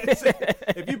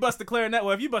 If you bust the clarinet,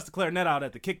 out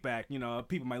at the kickback,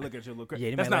 people might look at you a little crazy.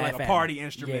 Yeah, that's not like a party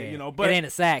instrument, But it ain't a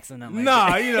sax or nothing.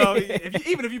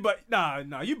 Even if you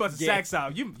you bust the sax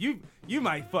out, you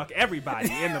might fuck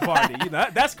everybody in the party.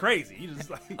 That's crazy. You just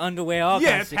like underwear, all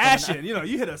kinds of shit. Passion.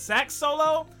 You hit a sax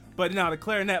solo. But the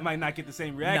clarinet might not get the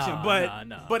same reaction.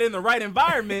 But in the right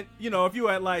environment, if you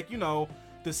had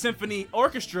the symphony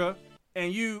orchestra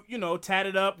and you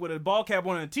tatted up with a ball cap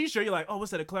on and a t-shirt, you're like, oh,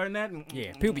 what's that, a clarinet?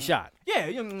 Yeah, people be shot. Yeah,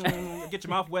 get your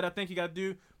mouth wet. I think you got to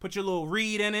do put your little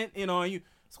reed in it, and you,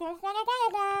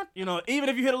 even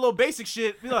if you hit a little basic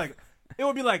shit, it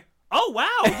would be like. Oh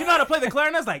wow! You know how to play the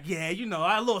clarinet? It's like, yeah,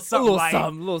 a little something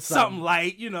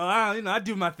light, I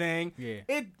do my thing. Yeah.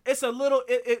 It's a little.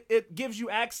 It gives you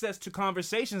access to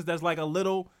conversations that's like a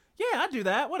little. Yeah, I do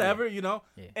that. Whatever, Yeah.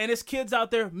 And it's kids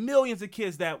out there, millions of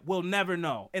kids that will never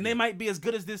know, and they might be as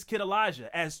good as this kid Elijah,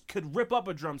 as could rip up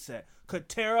a drum set, could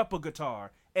tear up a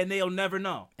guitar, and they'll never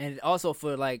know. And also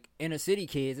for inner city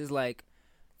kids, it's like.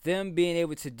 Them being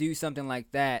able to do something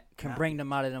like that can bring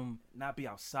them out of them. Not be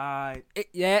outside.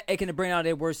 It can bring out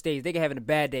their worst days. They can have a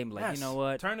bad day and be like, yes. You know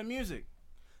what? Turn to music.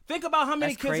 Think about how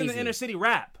many kids in the inner city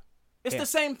rap. It's the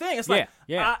same thing. It's like,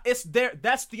 it's there.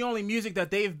 That's the only music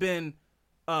that they've been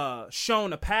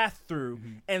shown a path through.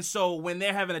 Mm-hmm. And so when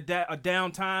they're having a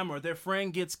downtime or their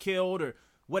friend gets killed or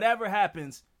whatever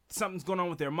happens, something's going on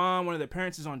with their mom, one of their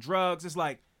parents is on drugs, it's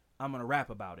like, I'm going to rap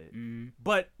about it. Mm-hmm.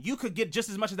 But you could get just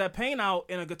as much of that pain out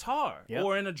in a guitar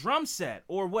or in a drum set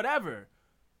or whatever.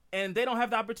 And they don't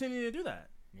have the opportunity to do that.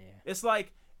 Yeah. It's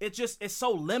like, it's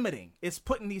so limiting. It's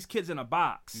putting these kids in a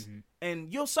box. Mm-hmm.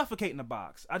 And you'll suffocate in a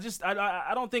box. I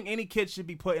don't think any kid should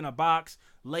be put in a box,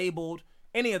 labeled,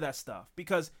 any of that stuff.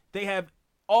 Because they have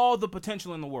all the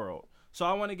potential in the world. So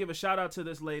I want to give a shout out to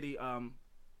this lady,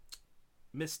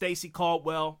 Miss Stacy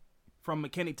Caldwell from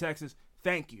McKinney, Texas.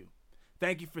 Thank you.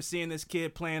 Thank you for seeing this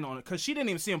kid playing on it. Because she didn't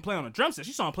even see him play on a drum set.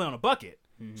 She saw him play on a bucket.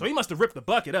 Mm-hmm. So he must have ripped the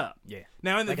bucket up. Yeah.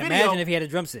 Now in the video. Imagine if he had a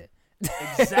drum set.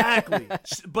 Exactly.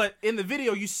 But in the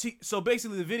video, you see. So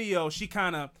basically the video, she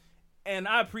kind of. And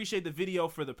I appreciate the video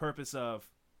for the purpose of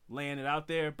laying it out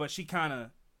there. But she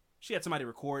had somebody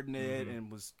recording it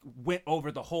and went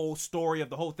over the whole story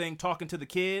of the whole thing, talking to the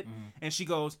kid. Mm-hmm. And she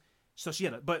goes. So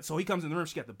so he comes in the room.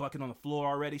 She got the bucket on the floor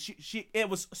already. It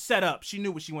was set up. She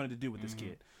knew what she wanted to do with this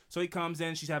kid. So he comes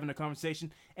in, she's having a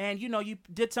conversation, and you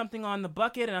did something on the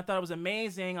bucket, and I thought it was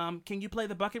amazing. Can you play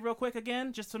the bucket real quick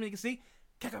again, just so you can see?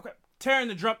 Tearing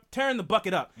the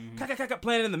bucket up,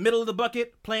 playing in the middle of the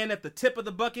bucket, playing at the tip of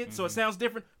the bucket, so it sounds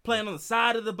different. Playing on the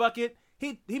side of the bucket.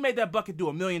 He made that bucket do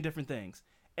a million different things,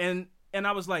 and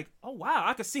I was like, oh wow,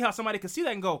 I could see how somebody could see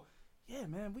that and go, yeah,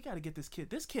 man, we got to get this kid.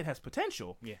 This kid has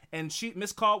potential. Yeah. And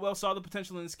Miss Caldwell saw the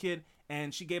potential in this kid,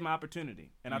 and she gave him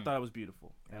opportunity. And I thought it was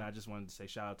beautiful. And I just wanted to say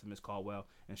shout out to Miss Caldwell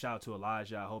and shout out to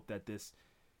Elijah. I hope that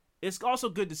it's also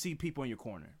good to see people in your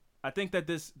corner. I think that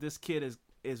this kid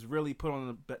is really put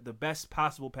on the best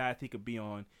possible path he could be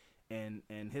on. And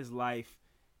his life,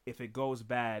 if it goes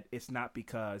bad, it's not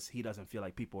because he doesn't feel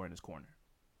like people are in his corner.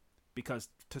 Because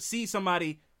to see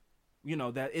somebody,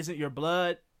 that isn't your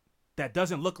blood, that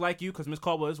doesn't look like you, because Miss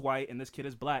Caldwell is white and this kid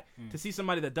is black, to see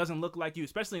somebody that doesn't look like you,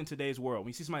 especially in today's world, when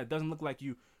you see somebody that doesn't look like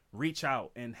you reach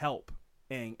out and help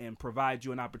and provide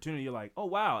you an opportunity, you're like, oh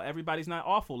wow, everybody's not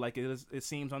awful like it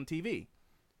seems on TV.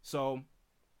 So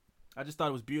I just thought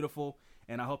it was beautiful,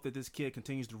 and I hope that this kid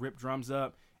continues to rip drums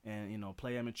up and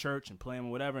play them in church and play them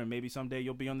or whatever, and maybe someday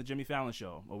you'll be on the Jimmy Fallon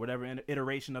show or whatever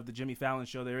iteration of the Jimmy Fallon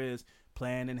show there is,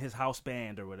 playing in his house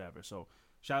band or whatever. So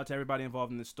shout out to everybody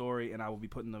involved in this story, and I will be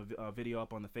putting the video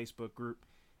up on the Facebook group.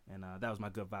 And that was my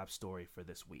good vibe story for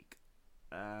this week.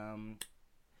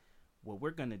 What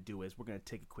we're going to do is we're going to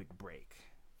take a quick break.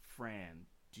 Fran,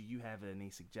 do you have any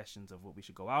suggestions of what we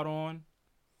should go out on?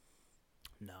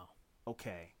 No.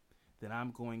 Okay. Then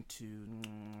I'm going to...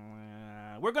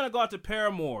 we're going to go out to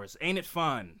Paramore's Ain't It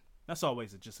Fun? That's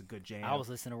always just a good jam. I was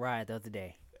listening to Riot the other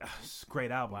day. It's a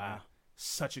great album. Wow. Man.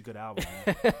 Such a good album.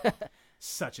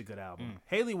 Such a good album.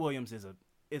 Hayley Williams is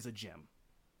a gem.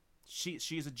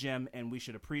 She's a gem, and we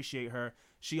should appreciate her.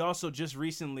 She also just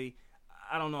recently,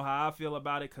 I don't know how I feel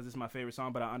about it because it's my favorite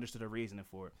song, but I understood her reasoning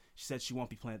for it. She said she won't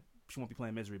be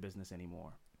playing Misery Business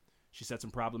anymore. She said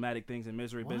some problematic things in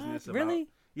Misery Business. Really?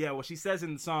 Yeah. Well, she says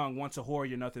in the song, "Once a whore,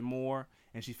 you're nothing more,"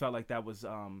 and she felt like that was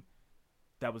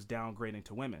downgrading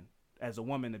to women. As a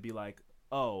woman, to be like,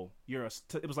 "Oh, it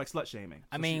was like slut shaming."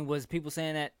 So was people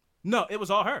saying that? No, it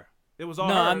was all her. It was all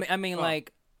her. No, I mean,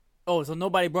 like, oh, so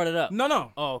nobody brought it up.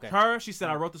 No. Oh, okay. Her, she said,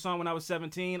 I wrote the song when I was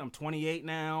 17. I'm 28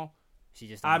 now. She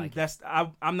just I'm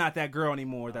not that girl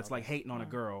anymore. That's like hating on a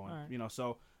girl. Right. You know,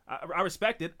 so I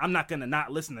respect it. I'm not gonna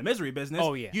not listen to Misery Business.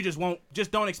 Oh yeah. You just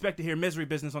don't expect to hear Misery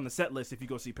Business on the set list if you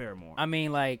go see Paramore. I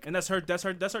mean, like, and that's her choice.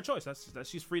 That's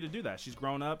she's free to do that. She's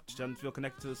grown up. She doesn't feel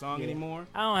connected to the song anymore.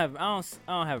 I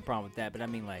don't have a problem with that. But I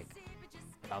mean, like,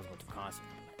 if I was going to a concert,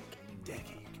 like,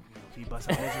 Can you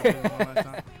bust out Misery Business one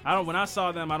last time? When I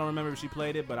saw them, I don't remember if she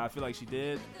played it, but I feel like she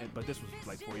did. But this was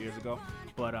like 4 years ago.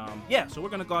 But yeah, so we're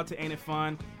gonna go out to Ain't It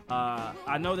Fun.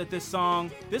 I know that this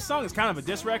song is kind of a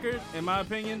diss record in my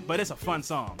opinion, but it's a fun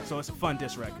song, so it's a fun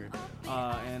diss record.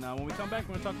 And when we come back,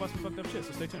 we're gonna talk about some fucked up shit.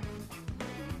 So stay tuned.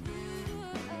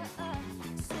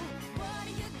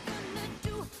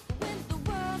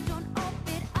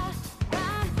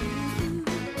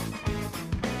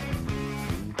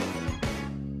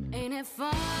 Ain't it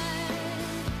fun?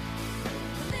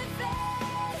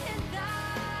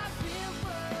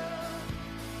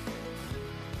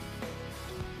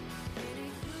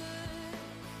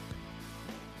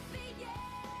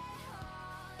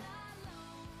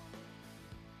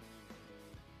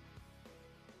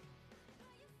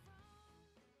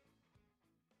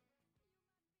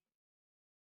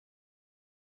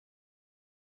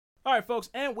 All right, folks,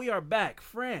 and we are back.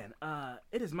 Fran,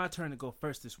 it is my turn to go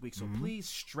first this week, so please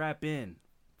strap in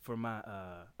for my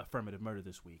affirmative murder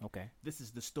this week. Okay. This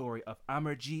is the story of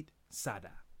Amarjeet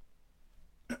Sada.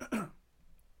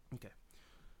 Okay.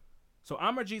 So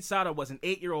Amarjeet Sada was an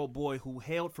 8-year-old boy who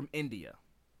hailed from India.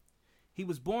 He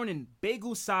was born in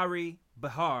Begusari,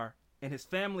 Bihar, and his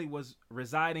family was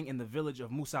residing in the village of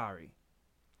Musari.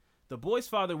 The boy's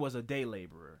father was a day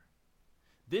laborer.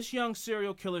 This young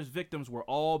serial killer's victims were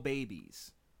all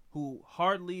babies, who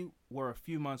hardly were a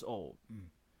few months old.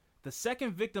 The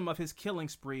second victim of his killing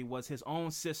spree was his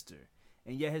own sister,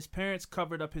 and yet his parents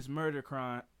covered up his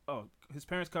crime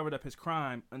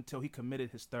until he committed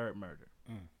his third murder.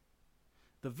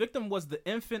 The victim was the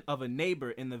infant of a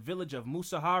neighbor in the village of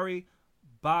Musahari,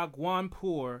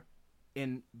 Bhagwanpur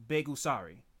in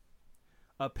Begusari.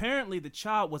 Apparently, the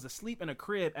child was asleep in a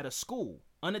crib at a school,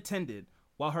 unattended,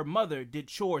 while her mother did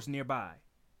chores nearby.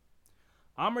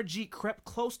 Amarjeet crept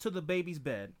close to the baby's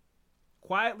bed,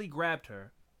 quietly grabbed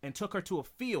her, and took her to a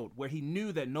field where he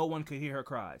knew that no one could hear her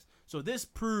cries. So this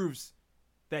proves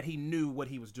that he knew what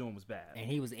he was doing was bad.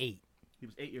 And he was 8. He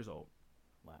was 8 years old.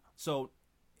 Wow. So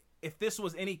if this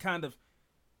was any kind of,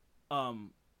 I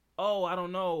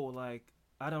don't know, like,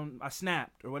 I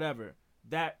snapped or whatever,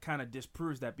 that kind of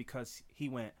disproves that because he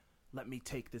went, let me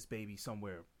take this baby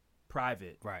somewhere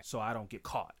private, right, so I don't get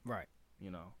caught, right,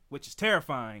 which is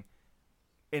terrifying.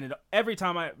 And every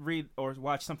time I read or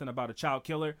watch something about a child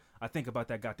killer, I think about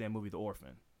that goddamn movie The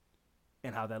Orphan,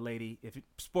 and how that lady,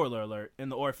 spoiler alert, in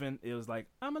The Orphan, it was like,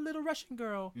 I'm a little Russian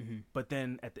girl, but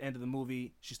then at the end of the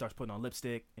movie she starts putting on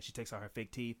lipstick and she takes out her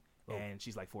fake teeth and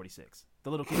she's like 46. The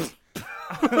little kid.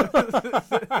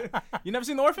 You never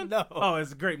seen The Orphan? No. Oh,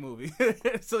 it's a great movie.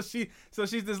 So she's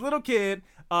this little kid.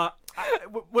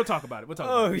 We'll talk about it.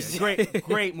 Yeah,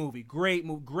 great movie.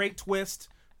 Great twist.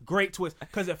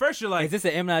 Because at first you're like, is this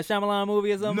an M. Night Shyamalan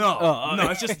movie or something? No, no,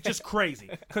 it's just crazy.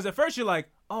 Because at first you're like,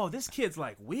 oh, this kid's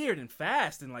like weird and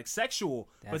fast and like sexual.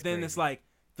 But then it's like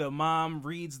the mom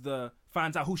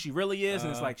finds out who she really is,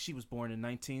 and it's like she was born in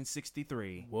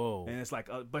 1963. Whoa. And it's like,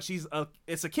 but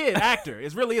it's a kid actor.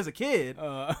 It really is a kid.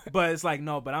 But it's like,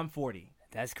 no, but I'm 40.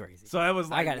 That's crazy. So I was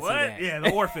like, I gotta what? see that. Yeah,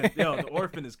 The Orphan. The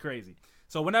Orphan is crazy.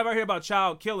 So whenever I hear about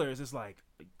child killers, it's like,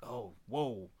 oh,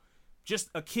 whoa. Just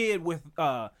a kid with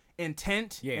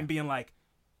intent and being like,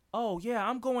 oh, yeah,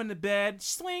 I'm going to bed.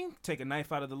 Swing. Take a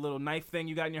knife out of the little knife thing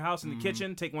you got in your house in the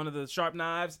kitchen. Take one of the sharp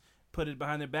knives, put it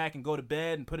behind their back and go to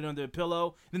bed and put it under a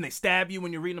pillow. Then they stab you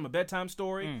when you're reading them a bedtime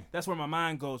story. That's where my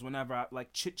mind goes whenever I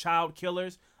like child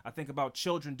killers. I think about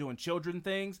children doing children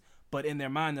things, but in their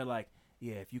mind they're like,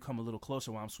 yeah, if you come a little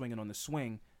closer while I'm swinging on the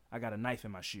swing, I got a knife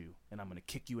in my shoe and I'm gonna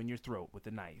kick you in your throat with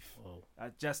the knife. Whoa.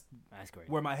 That's great.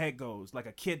 Where my head goes. Like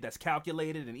a kid that's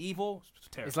calculated and evil. It's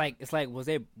terrible. It's like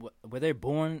were they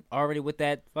born already with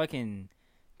that fucking?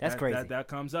 That's crazy. That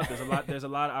comes up. There's a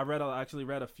lot. I actually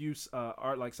read a few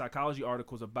psychology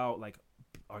articles about like,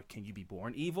 can you be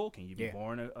born evil? Can you be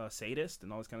born a sadist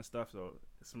and all this kind of stuff? So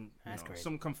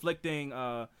some conflicting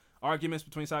arguments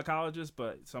between psychologists,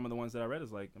 but some of the ones that I read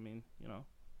is like, I mean,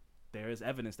 there is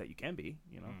evidence that you can be,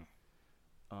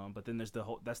 but then there's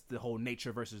that's the whole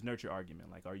nature versus nurture argument.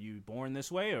 Like, are you born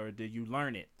this way or did you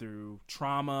learn it through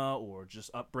trauma or just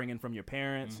upbringing from your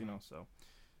parents? So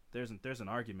there's an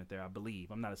argument there. I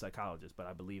believe, I'm not a psychologist, but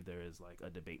I believe there is like a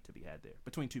debate to be had there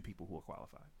between two people who are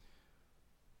qualified.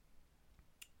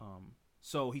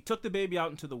 So he took the baby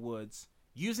out into the woods.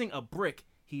 Using a brick,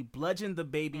 He bludgeoned the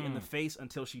baby in the face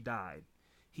until she died.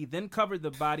 He then covered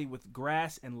the body with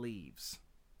grass and leaves.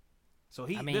 So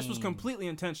this was completely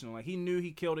intentional. Like, he knew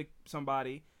he killed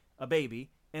somebody, a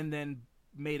baby, and then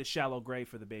made a shallow grave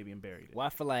for the baby and buried it. Well, I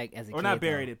feel like as a kid, or not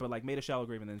buried it, but like made a shallow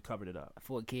grave and then covered it up.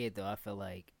 For a kid though, I feel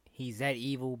like he's that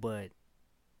evil, but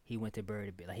he went to bury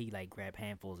the baby. Like, he like grabbed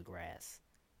handfuls of grass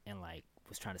and like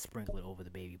was trying to sprinkle it over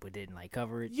the baby, but didn't like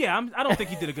cover it. Yeah, I don't think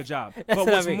he did a good job. But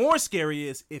what's more scary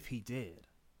is if he did.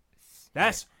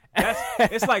 That's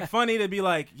it's like funny to be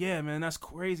like, yeah, man, that's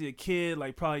crazy. A kid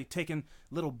like probably taking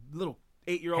little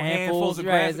 8-year-old handfuls of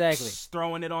grass, exactly,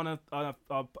 throwing it on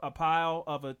a pile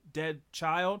of a dead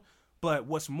child. But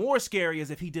what's more scary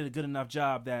is if he did a good enough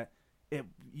job that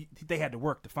they had to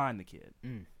work to find the kid.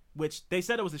 Which they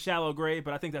said it was a shallow grave,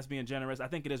 but I think that's being generous. I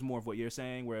think it is more of what you're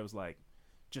saying, where it was like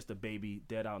just a baby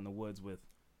dead out in the woods with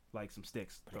like some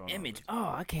sticks. Image.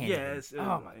 Oh, I can't. Yeah.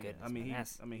 Oh my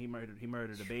goodness. I mean, he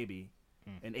murdered a baby.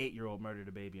 An 8-year-old murdered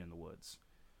a baby in the woods.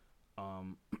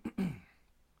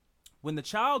 When the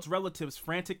child's relatives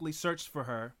frantically searched for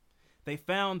her, they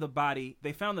found the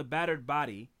battered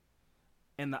body,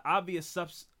 and the obvious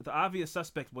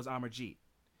suspect was Amarjeet,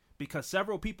 because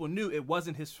several people knew it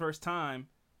wasn't his first time.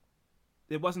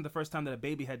 It wasn't the first time that a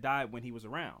baby had died when he was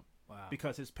around. Wow.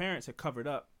 Because his parents had covered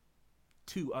up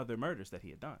 2 other murders that he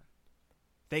had done.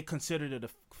 They considered it a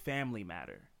family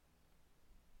matter.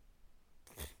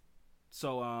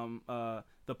 So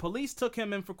the police took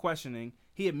him in for questioning.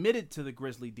 He admitted to the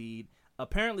grisly deed,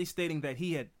 apparently stating that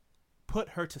he had put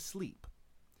her to sleep.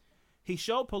 He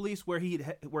showed police where he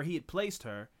had placed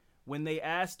her. When they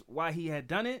asked why he had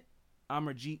done it,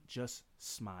 Amarjeet just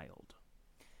smiled.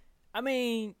 I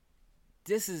mean,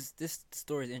 this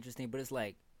story is interesting, but it's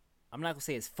like, I'm not gonna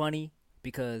say it's funny,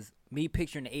 because me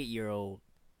picturing an 8-year-old,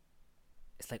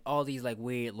 it's like all these like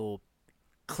weird little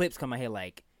clips come out here,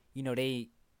 like, you know, they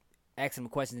asking him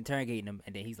questions, interrogating him,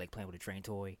 and then he's like playing with a train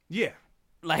toy. Yeah,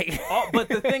 like. But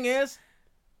the thing is,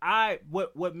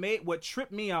 what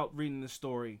tripped me out reading this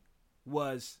story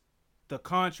was the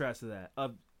contrast of that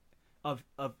of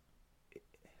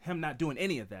him not doing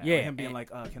any of that. Yeah, like him being like,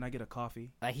 "Can I get a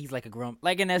coffee?" Like he's like a grown,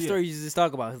 like in that story you just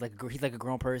talk about. He's like a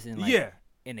grown person. Like,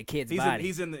 in the kid's body.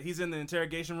 He's in the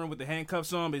interrogation room with the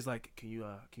handcuffs on, but he's like, "Can you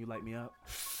light me up?"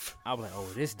 I was like, "Oh,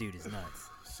 this dude is nuts."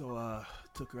 So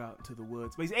took her out into the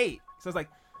woods. But he's 8, so it's like,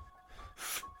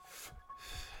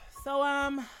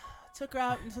 took her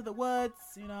out into the woods.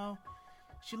 You know,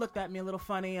 she looked at me a little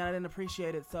funny, and I didn't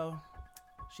appreciate it, so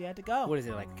she had to go. What is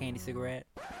it, like a candy cigarette?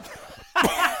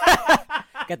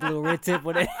 Got the little red tip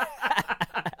with it.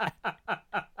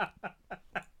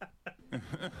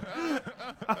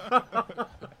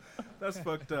 That's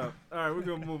fucked up. All right, we're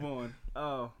gonna move on.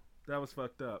 Oh, that was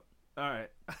fucked up. All right.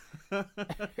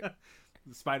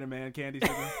 The Spider-Man candy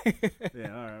cigarette.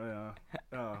 Yeah. All right.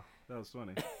 Oh, that was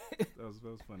funny. That was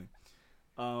funny.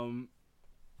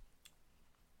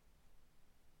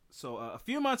 So a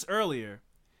few months earlier,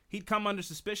 he'd come under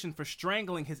suspicion for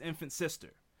strangling his infant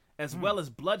sister, as well as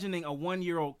bludgeoning a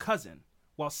 1-year-old cousin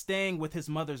while staying with his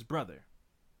mother's brother.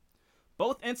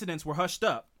 Both incidents were hushed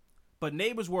up, but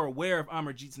neighbors were aware of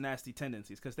Amarjeet's nasty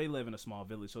tendencies because they live in a small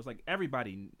village. So it's like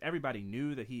everybody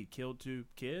knew that he had killed 2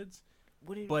 kids,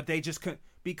 but they just couldn't,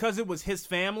 because it was his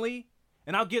family.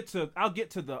 And I'll get to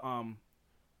the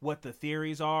what the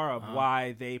theories are of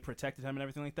why they protected him and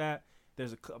everything like that.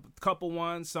 There's a couple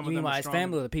ones. Some of them. Why his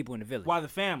family or the people in the village? Why the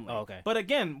family? Oh, okay. But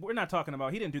again, we're not talking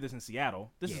about. He didn't do this in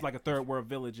Seattle. This is like a third world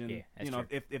village, and you know,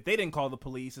 true. if they didn't call the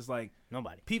police, it's like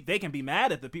nobody. They can be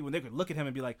mad at the people. They could look at him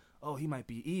and be like, "Oh, he might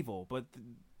be evil," but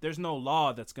there's no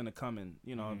law that's gonna come in.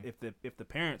 You know, if the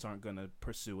parents aren't gonna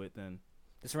pursue it, then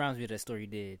this reminds me of that story you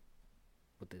did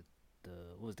with the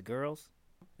what was the girls?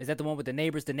 Is that the one with the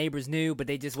neighbors? The neighbors knew, but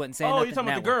they just wasn't saying nothing? Oh, you're talking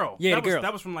about the girl. Yeah, the girl.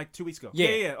 That was from like 2 weeks ago. Yeah.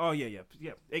 Yeah. Oh, yeah.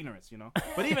 Ignorance, you know.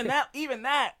 But even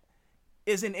that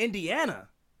is in Indiana,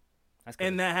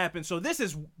 and that happened. So this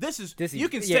is you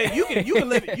can say you can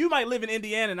live. You might live in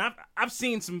Indiana, and I've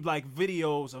seen some like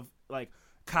videos of like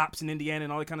cops in Indiana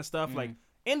and all that kind of stuff. Mm-hmm. Like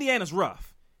Indiana's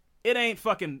rough. It ain't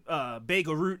fucking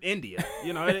Beirut, India.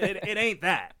 You know, it ain't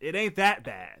that. It ain't that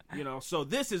bad. You know. So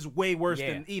this is way worse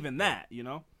than even that. You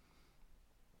know.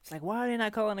 It's like, why are they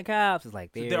not calling the cops? It's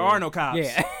like, there are no cops.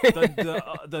 Yeah.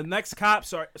 The next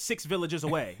cops are 6 villages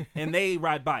away, and they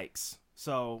ride bikes.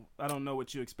 So I don't know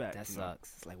what you expect. That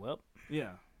sucks. It's like, well,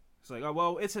 yeah. It's like, oh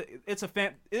well, it's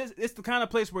the kind of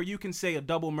place where you can say a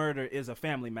double murder is a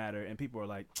family matter, and people are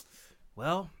like,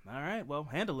 well, all right, well,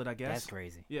 handle it, I guess. That's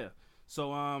crazy. Yeah.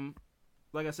 So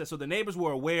like I said, so the neighbors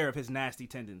were aware of his nasty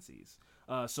tendencies,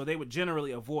 so they would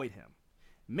generally avoid him.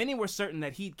 Many were certain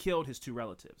that he'd killed his 2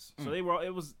 relatives. So it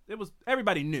was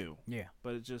everybody knew. Yeah.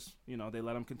 But it just, they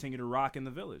let him continue to rock in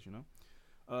the village,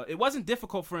 It wasn't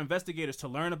difficult for investigators to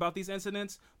learn about these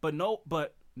incidents, but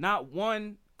not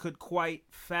one could quite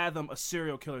fathom a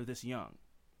serial killer this young.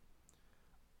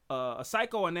 A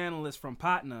psychoanalyst from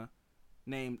Patna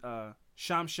named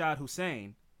Shamshad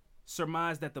Hussain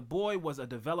surmised that the boy was a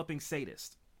developing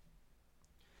sadist.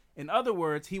 In other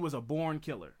words, he was a born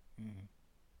killer. Mm-hmm.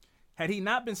 Had he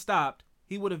not been stopped,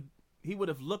 he would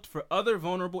have looked for other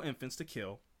vulnerable infants to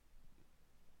kill,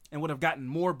 and would have gotten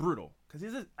more brutal. Because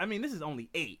this is only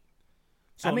 8.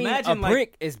 So imagine a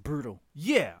brick is brutal.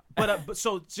 Yeah, but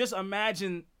so just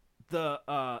imagine the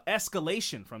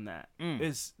escalation from that.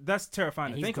 That's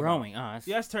terrifying to think growing, about.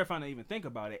 Yeah, that's terrifying to even think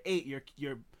about. At 8,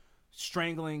 you're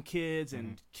strangling kids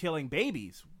and killing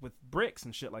babies with bricks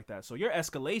and shit like that. So your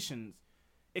escalations,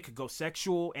 it could go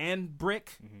sexual and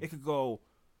brick. Mm-hmm. It could go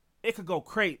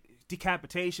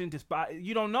decapitation.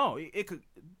 You don't know. It could,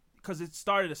 because it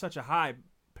started at such a high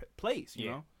place. You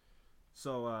know.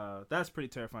 So that's pretty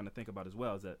terrifying to think about as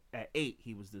well. Is that at 8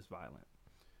 he was this violent.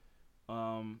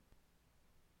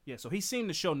 So he seemed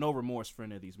to show no remorse for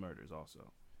any of these murders.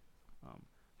 Also,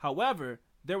 however,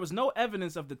 there was no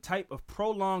evidence of the type of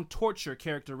prolonged torture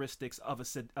characteristics of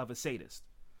a sadist.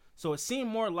 So it seemed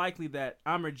more likely that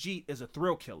Amarjeet is a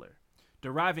thrill killer,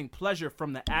 deriving pleasure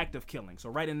from the act of killing. So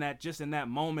right in that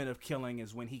moment of killing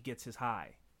is when he gets his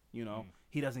high.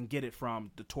 He doesn't get it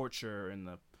from the torture and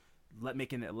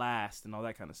making it last and all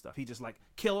that kind of stuff. He just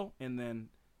kill and then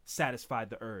satisfied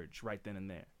the urge right then and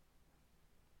there.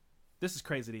 This is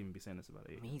crazy to even be saying this about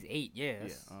 8. He's 8, yeah.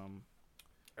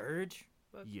 Urge?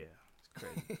 Yeah, it's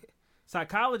crazy.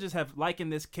 Psychologists have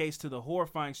likened this case to the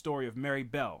horrifying story of Mary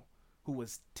Bell, who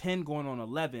was 10 going on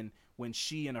 11 when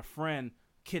she and a friend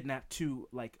kidnapped 2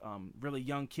 really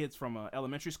young kids from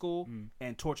elementary school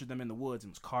and tortured them in the woods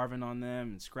and was carving on them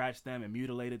and scratched them and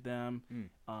mutilated them.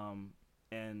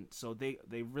 And so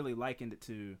they really likened it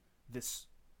to this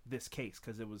case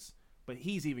but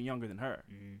he's even younger than her.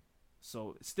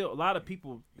 So still a lot of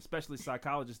people, especially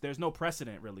psychologists, there's no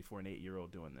precedent really for an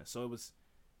 8-year-old doing this. So it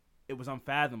was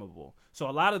unfathomable. So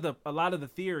a lot of the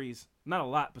theories, not a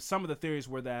lot, but some of the theories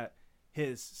were that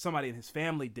somebody in his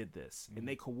family did this and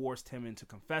they coerced him into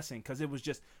confessing, because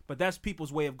but that's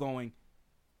people's way of going,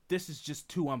 this is just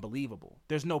too unbelievable.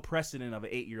 There's no precedent of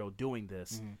an 8-year-old doing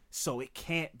this. So it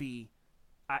can't be,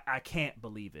 I can't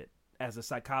believe it. As a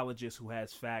psychologist who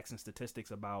has facts and statistics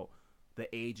about the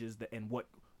ages and what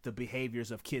the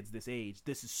behaviors of kids this age,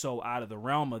 this is so out of the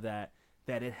realm of that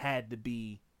it had to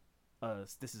be,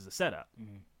 this is a setup.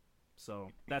 So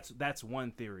that's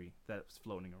one theory that's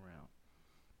floating around.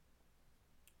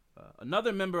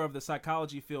 Another member of the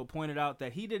psychology field pointed out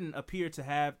that he didn't appear to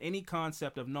have any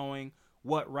concept of knowing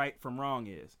what right from wrong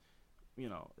is.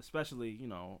 Especially,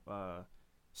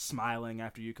 smiling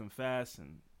after you confess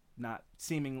and not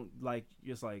seeming like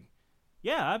just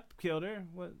yeah, I killed her.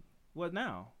 What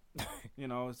now? He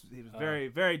was very,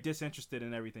 very disinterested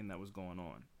in everything that was going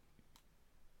on.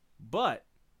 But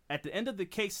at the end of the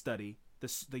case study,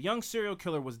 the young serial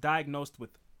killer was diagnosed with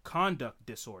conduct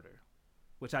disorder,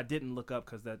 which I didn't look up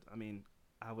because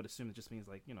I would assume it just means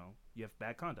you have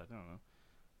bad conduct. I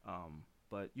don't know.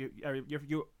 But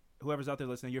you whoever's out there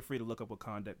listening, you're free to look up what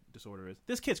conduct disorder is.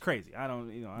 This kid's crazy. I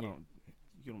don't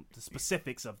the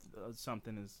specifics of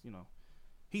something is,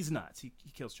 he's nuts. He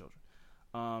kills children.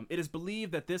 It is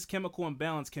believed that this chemical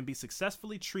imbalance can be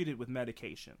successfully treated with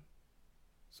medication.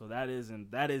 So that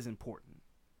is important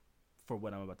for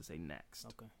what I'm about to say next.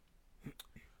 Okay.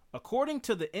 According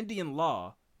to the Indian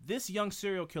law, this young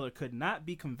serial killer could not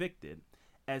be convicted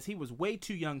as he was way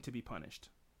too young to be punished.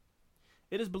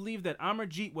 It is believed that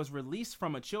Amarjeet was released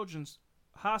from a children's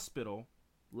hospital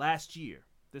last year.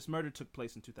 This murder took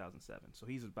place in 2007, so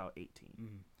he's about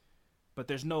 18. But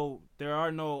there's no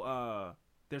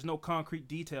concrete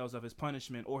details of his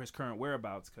punishment or his current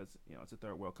whereabouts because, it's a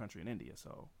third world country in India.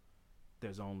 So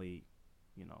there's only,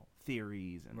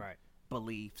 theories and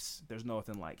beliefs. There's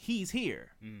nothing like he's here.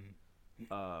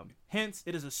 Hence,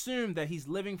 it is assumed that he's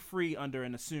living free under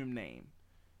an assumed name,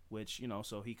 which,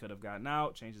 so he could have gotten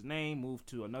out, changed his name, moved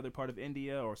to another part of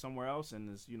India or somewhere else and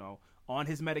is, on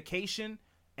his medication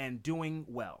and doing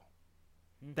well.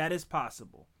 That is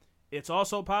possible. It's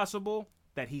also possible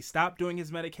that he stopped doing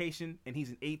his medication and he's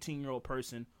an 18-year-old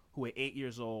person who at 8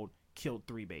 years old killed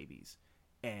 3 babies.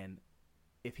 And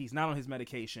if he's not on his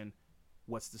medication,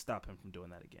 what's to stop him from doing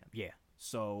that again? Yeah.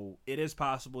 So it is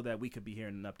possible that we could be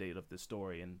hearing an update of this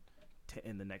story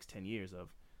in the next 10 years of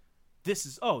this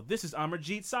is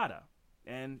Amarjeet Sada.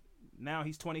 And now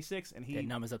he's 26, and that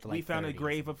number's up to like we found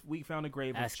 30. We found a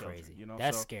grave That's of children. crazy. You know,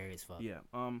 that's scary as fuck. Yeah.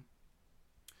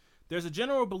 There's a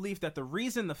general belief that the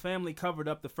reason the family covered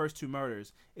up the first 2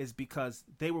 murders is because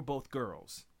they were both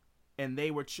girls, and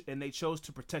they chose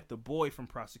to protect the boy from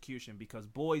prosecution, because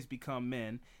boys become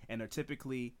men and are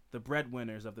typically the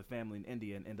breadwinners of the family in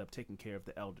India and end up taking care of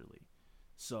the elderly.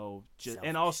 So,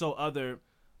 and also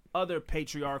other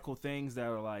patriarchal things that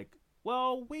are like,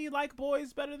 well, we like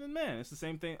boys better than men. It's the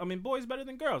same thing. I mean, boys better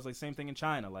than girls. Like, same thing in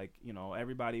China. Like, you know,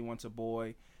 everybody wants a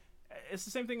boy. It's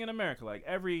the same thing in America. Like,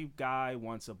 every guy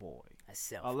wants a boy. That's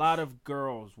selfish. A lot of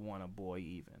girls want a boy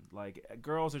even. Like,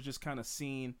 girls are just kind of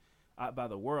seen by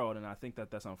the world, and I think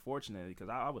that's unfortunate, because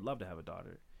I would love to have a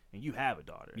daughter. And you have a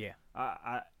daughter. Yeah.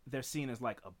 They're seen as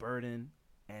like a burden.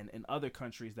 And in other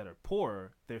countries that are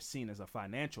poorer, they're seen as a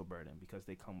financial burden, because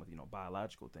they come with, you know,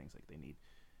 biological things. Like, they need,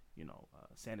 you know,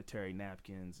 sanitary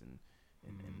napkins and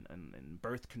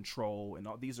birth control, and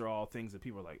all these are all things that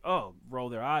people are like, oh, roll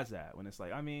their eyes at, when it's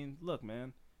like, I mean, look,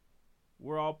 man,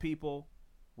 we're all people,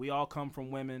 we all come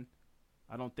from women.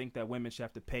 I don't think that women should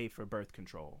have to pay for birth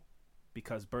control,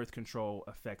 because birth control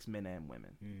affects men and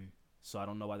women. So I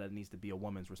don't know why that needs to be a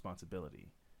woman's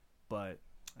responsibility. But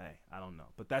hey, I don't know.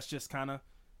 But that's just kind of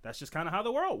how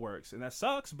the world works, and that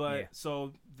sucks. But yeah.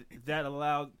 So that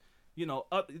allowed, you know,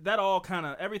 that all kind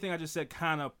of, everything I just said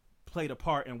kind of played a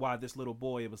part in why this little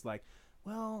boy, it was like,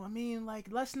 well, I mean, like,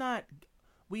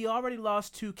 we already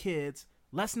lost 2 kids,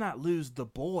 let's not lose the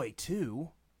boy too,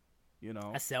 you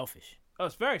know. That's selfish. Oh,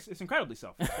 it's incredibly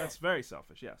selfish. That's very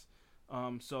selfish, yes.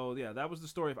 So yeah, that was the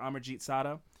story of Amarjeet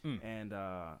Sada, and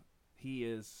he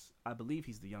is, I believe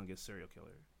he's the youngest serial killer.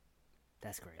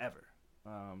 That's great. Ever.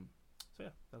 So yeah,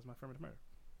 that was my affirmative murder.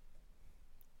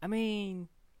 I mean,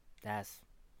 that's,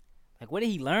 like, what did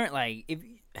he learn? Like,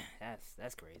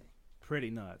 that's crazy. Pretty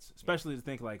nuts, especially to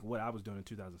think like what I was doing in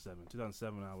 2007.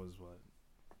 2007, I was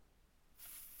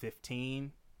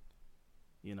 15.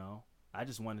 You know, I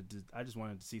just wanted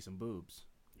to see some boobs.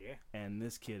 Yeah. And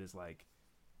this kid is like,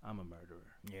 I'm a murderer.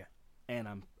 Yeah. And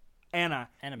I'm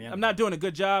young. I'm not doing a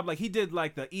good job. Like, he did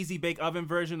like the easy bake oven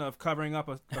version of covering up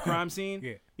a crime scene.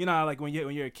 Yeah. You know, like when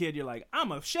you're a kid, you're like,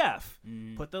 I'm a chef.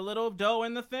 Put the little dough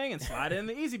in the thing and slide it in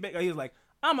the easy bake. He was like,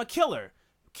 I'm a killer.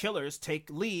 Killers take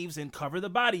leaves and cover the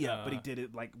body up, but he did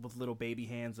it like with little baby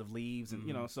hands of leaves, and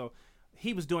you know, so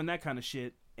he was doing that kind of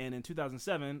shit. And in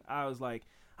 2007, I was like,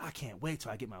 I can't wait till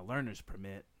I get my learner's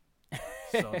permit.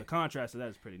 So the contrast to that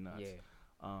is pretty nuts.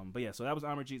 Yeah. But yeah, so that was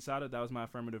Amarjeet Sada. That was my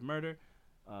affirmative murder.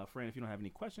 Fran, if you don't have any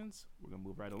questions, we're gonna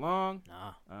move right along.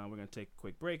 We're gonna take a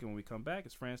quick break, and when we come back,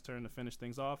 it's Fran's turn to finish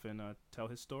things off and tell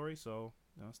his story. So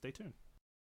stay tuned.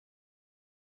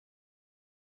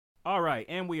 All right,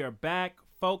 and we are back,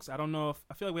 folks. I feel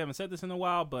like we haven't said this in a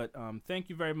while, but thank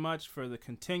you very much for the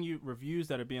continued reviews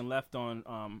that are being left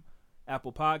on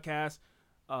Apple Podcasts.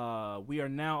 We are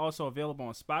now also available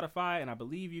on Spotify, and I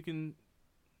believe you can,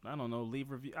 leave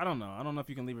review. I don't know if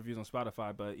you can leave reviews on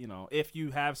Spotify, but you know, if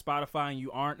you have Spotify and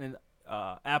you aren't an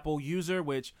Apple user,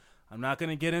 which I'm not going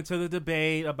to get into the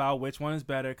debate about which one is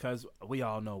better, because we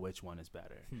all know which one is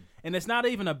better. And it's not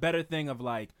even a better thing of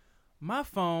like, my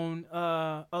phone,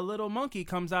 a little monkey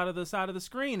comes out of the side of the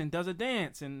screen and does a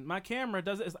dance, and my camera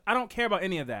does it. I don't care about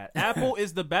any of that. Apple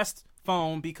is the best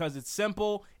phone because it's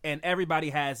simple and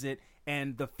everybody has it,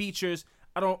 and the features,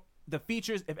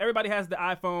 if everybody has the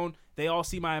iPhone, they all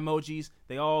see my emojis,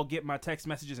 they all get my text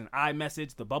messages and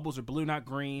iMessage, the bubbles are blue, not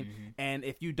green, and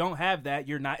if you don't have that,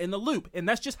 you're not in the loop, and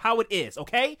that's just how it is,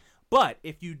 okay? But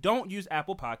if you don't use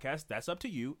Apple Podcasts, that's up to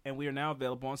you, and we are now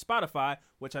available on Spotify,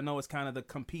 which I know is kind of the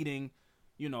competing,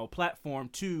 platform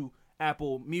to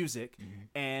Apple Music,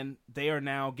 and they are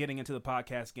now getting into the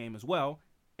podcast game as well,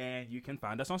 and you can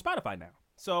find us on Spotify now.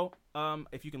 So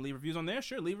if you can leave reviews on there,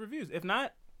 sure, leave reviews. If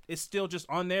not, it's still just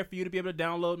on there for you to be able to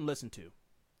download and listen to.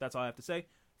 That's all I have to say.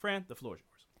 Fran, the floor is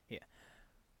yours. Yeah.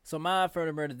 So my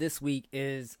affirmative murder this week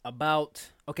is about,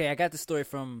 I got the story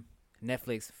from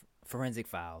Netflix, Forensic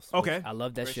Files. Okay. I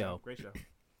love that show. Great show.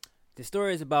 The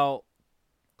story is about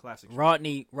classic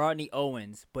Rodney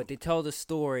Owens, but they tell the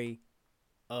story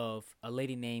of a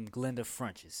lady named Glenda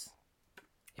Frunches.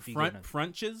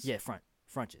 Frunches? Yeah,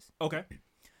 Frunches. Okay.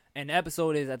 And the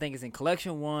episode is, I think it's in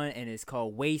Collection 1, and it's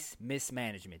called Waste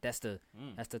Mismanagement. That's the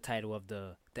title of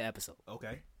the episode.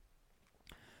 Okay.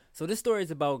 So this story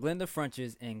is about Glenda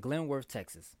Frunches in Glenworth,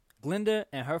 Texas. Glenda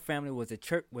and her family was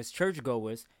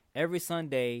churchgoers every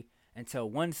Sunday until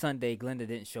one Sunday Glenda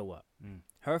didn't show up.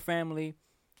 Her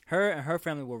and her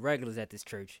family were regulars at this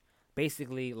church.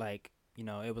 Basically, like,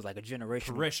 it was like a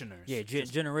generational parishioners. Yeah,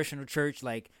 generational church.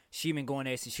 Like, she been going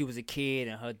there since she was a kid,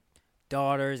 and her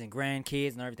daughters and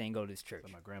grandkids and everything go to this church.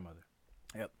 So my grandmother.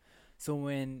 Yep. So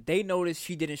when they noticed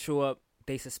she didn't show up,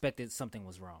 they suspected something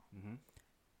was wrong. Mm-hmm.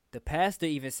 The pastor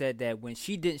even said that when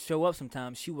she didn't show up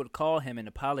sometimes, she would call him and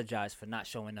apologize for not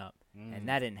showing up. And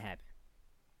that didn't happen.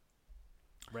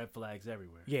 Red flags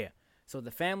everywhere. Yeah. So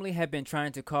the family had been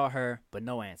trying to call her, but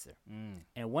no answer.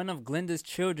 And one of Glenda's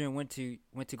children went to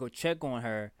go check on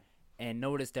her and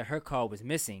noticed that her car was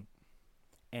missing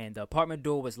and the apartment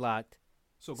door was locked.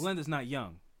 So Glenda's not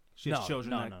young. She has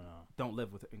children that don't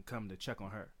live with her and come to check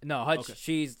on her. No, I guess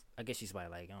she's probably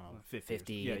like, I don't know,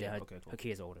 50. Yeah, okay, cool. Her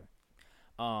kid's older.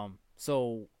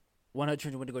 So one of her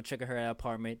children went to go check at her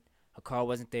apartment. Her car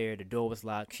wasn't there. The door was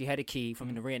locked. She had a key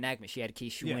from the reenactment. She had a key.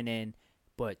 She went in,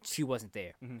 but she wasn't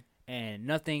there. And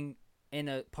nothing in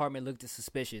the apartment looked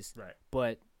suspicious. Right.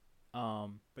 But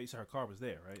you said her car was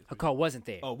there, right? Her car wasn't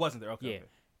there. Oh, it wasn't there. Okay. Yeah. Okay.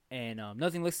 And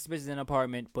nothing looked suspicious in the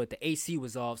apartment, but the AC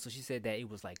was off. So she said that it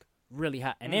was like really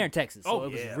hot. And they're in Texas, so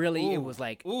it was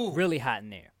really hot in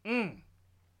there.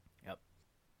 Yep.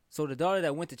 So the daughter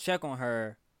that went to check on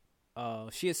her,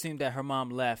 she assumed that her mom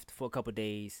left for a couple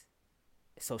days,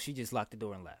 so she just locked the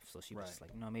door and left. So she was just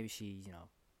like, maybe she,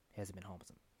 hasn't been home or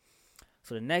something.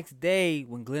 So the next day,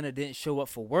 when Glenda didn't show up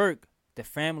for work, the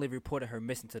family reported her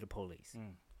missing to the police.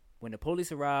 When the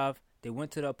police arrived, they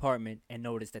went to the apartment and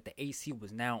noticed that the AC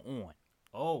was now on.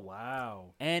 Oh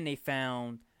wow! And they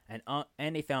found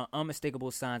unmistakable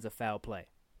signs of foul play.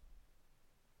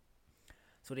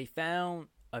 So they found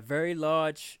a very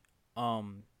large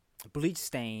bleach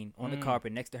stain on the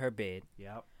carpet next to her bed.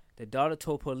 Yep. The daughter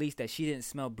told police that she didn't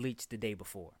smell bleach the day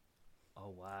before.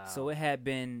 Oh wow! So it had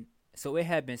been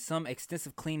some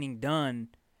extensive cleaning done,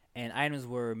 and items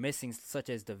were missing, such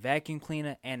as the vacuum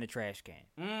cleaner and the trash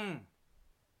can.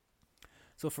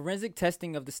 So forensic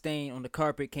testing of the stain on the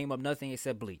carpet came up nothing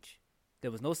except bleach.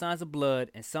 There was no signs of blood,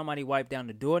 and somebody wiped down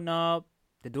the doorknobs,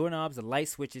 the light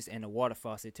switches, and the water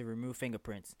faucet to remove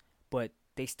fingerprints. But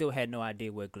they still had no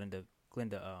idea where Glenda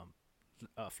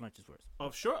Flunches was. Oh,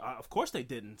 sure. Of course they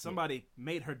didn't. Somebody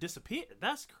made her disappear.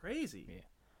 That's crazy. Yeah.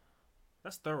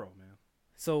 That's thorough, man.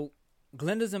 So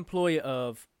Glenda's employer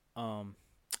of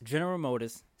General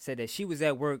Motors said that she was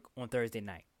at work on Thursday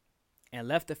night and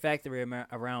left the factory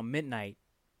around midnight.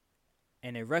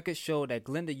 And a record showed that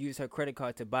Glenda used her credit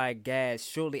card to buy gas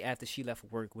shortly after she left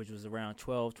work, which was around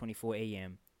 12:24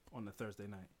 a.m. on the Thursday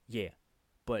night. Yeah,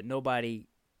 but nobody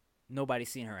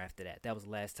seen her after that. That was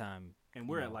the last time. And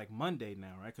we're at like Monday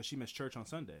now, right? Because she missed church on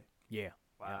Sunday. Yeah.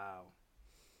 Wow.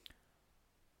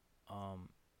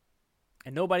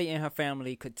 And nobody in her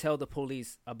family could tell the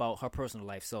police about her personal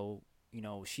life. So,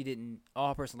 she didn't. All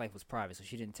her personal life was private, so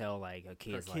she didn't tell like her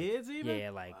kids. Her kids even?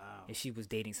 Yeah, like if she was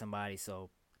dating somebody.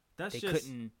 So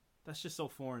That's just so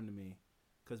foreign to me,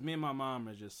 because me and my mom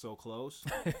are just so close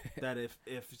that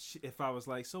if I was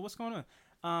like, so what's going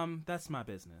on? That's my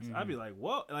business. I'd be like,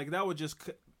 what? Like that would just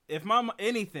if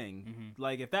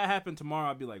like if that happened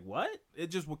tomorrow, I'd be like, what? It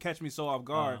just would catch me so off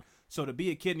guard. So to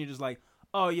be a kid and you're just like,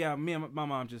 oh yeah, me and my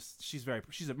mom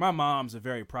my mom's a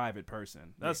very private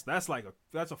person. That's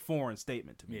a foreign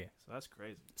statement to me. Yeah. So that's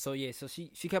crazy. So yeah, so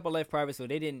she kept her life private, so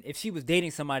they didn't. If she was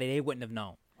dating somebody, they wouldn't have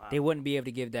known. Wow. They wouldn't be able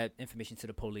to give that information to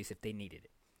the police if they needed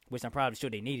it, which I'm probably sure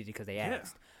they needed it because they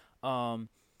asked.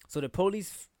 So the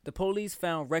police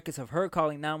found records of her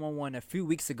calling 911 a few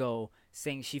weeks ago,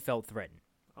 saying she felt threatened.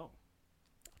 Oh.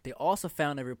 They also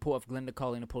found a report of Glenda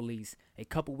calling the police a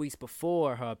couple weeks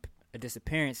before her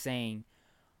disappearance, saying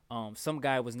some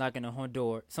guy was knocking on her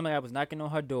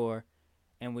door,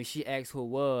 and when she asked who it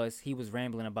was, he was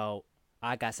rambling about,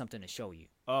 I got something to show you.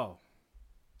 Oh.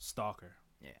 Stalker.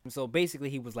 Yeah. So basically,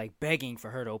 he was like begging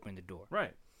for her to open the door.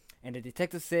 Right. And the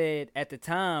detective said at the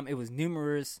time it was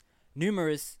numerous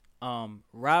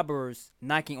robbers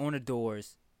knocking on the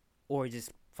doors, or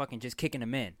just kicking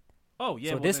them in. Oh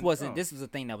yeah. So this was a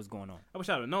thing that was going on. I wish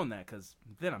I would have known that, because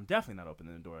then I'm definitely not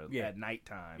opening the door at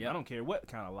nighttime. Yep. I don't care what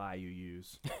kind of lie you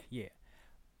use. Yeah.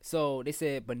 So they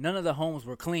said, but none of the homes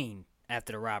were clean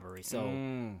after the robbery. So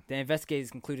the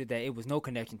investigators concluded that it was no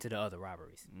connection to the other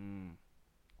robberies.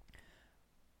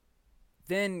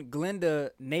 Then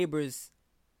Glenda neighbors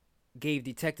gave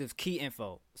detectives key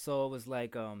info. So it was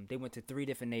like they went to 3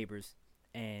 different neighbors,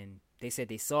 and they said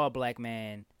they saw a black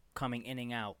man coming in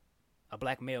and out, a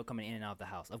black male coming in and out of the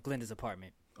house, of Glenda's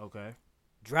apartment. Okay.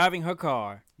 Driving her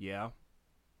car. Yeah.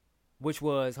 Which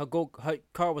was, her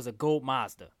car was a gold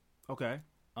Mazda. Okay.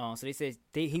 So they said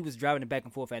he was driving it back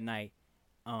and forth at night.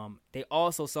 They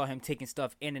also saw him taking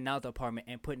stuff in and out the apartment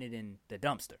and putting it in the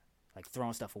dumpster, like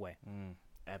throwing stuff away.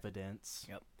 Evidence.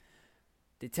 Yep.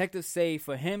 Detectives say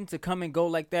for him to come and go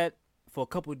like that for a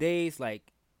couple of days,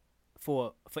 like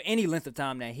for any length of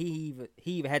time that he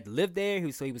even had to live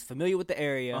there. So he was familiar with the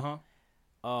area.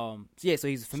 So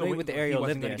he's familiar with the area. He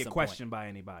wasn't going to get questioned by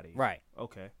anybody. Right.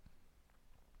 Okay.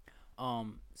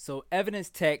 So evidence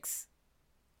techs.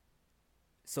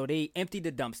 So they emptied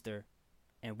the dumpster,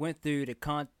 and went through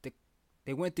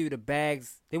they went through the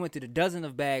bags. They went through the dozen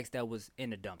of bags that was in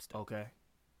the dumpster. Okay.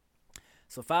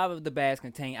 So 5 of the bags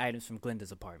contained items from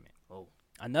Glenda's apartment. Oh.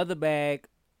 Another bag.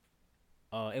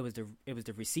 It was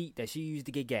the receipt that she used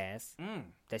to get gas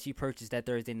that she purchased that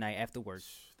Thursday night after work.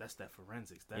 That's that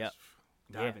forensics. That's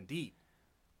diving deep.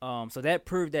 So that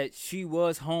proved that she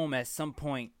was home at some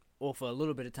point or for a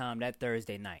little bit of time that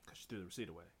Thursday night. 'Cause she threw the receipt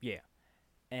away. Yeah.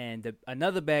 And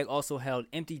another bag also held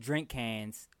empty drink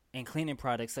cans and cleaning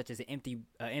products such as an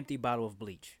empty bottle of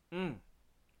bleach. Painting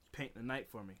the night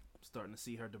for me. I'm starting to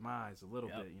see her demise a little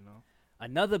bit, you know.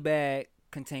 Another bag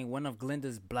contained one of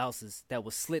Glenda's blouses that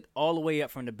was slit all the way up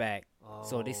from the back.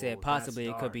 So they said possibly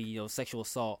it could be sexual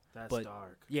assault. That's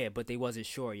dark. Yeah, but they wasn't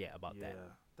sure yet about that. Yeah,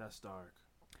 that's dark.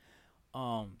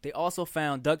 They also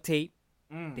found duct tape.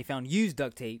 They found used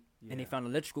duct tape, and they found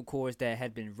electrical cords that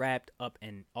had been wrapped up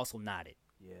and also knotted.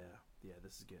 Yeah,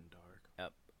 this is getting dark.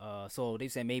 Yep. So they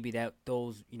said maybe that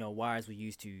those wires were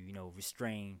used to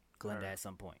restrain Glenda at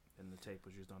some point. And the tape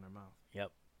was used on her mouth.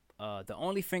 Yep. The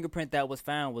only fingerprint that was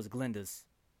found was Glenda's,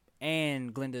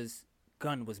 and Glenda's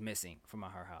gun was missing from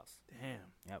her house.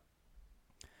 Damn. Yep.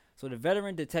 So the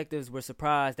veteran detectives were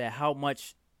surprised at how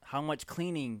much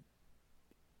cleaning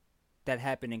that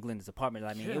happened in Glenda's apartment.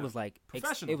 I mean, it was like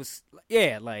professional. It was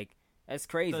like that's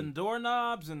crazy. The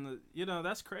doorknobs and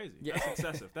that's crazy. Yeah. That's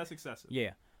excessive. That's excessive.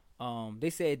 Yeah. They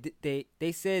said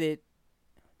they said it.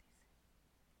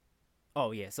 Oh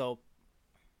yeah. So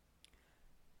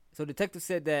detective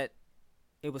said that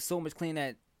it was so much clean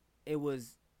that it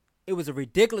was a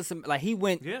ridiculous, like he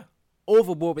went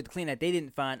overboard with the clean that they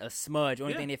didn't find a smudge. The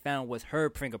only thing they found was her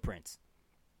fingerprints.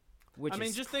 Which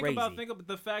just crazy. think about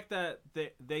the fact that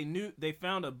they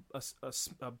found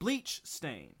a bleach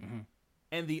stain,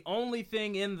 and the only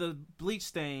thing in the bleach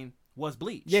stain was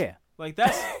bleach. Yeah, like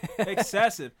that's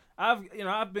excessive.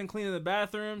 I've been cleaning the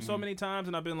bathroom so many times,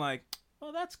 and I've been like,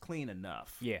 well, that's clean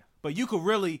enough. Yeah, but you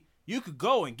could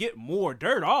go and get more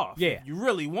dirt off. Yeah, if you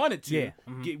really wanted to. Yeah,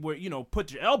 get where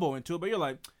put your elbow into it, but you're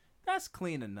like, that's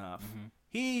clean enough.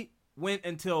 He went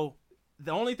until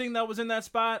the only thing that was in that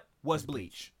spot was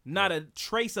bleach, not a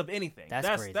trace of anything. That's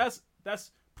crazy.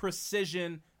 That's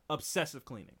precision obsessive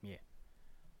cleaning. Yeah.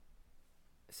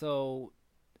 So,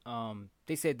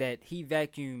 they said that he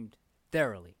vacuumed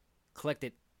thoroughly,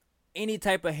 collected any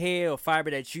type of hair or fiber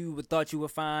that you thought you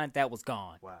would find that was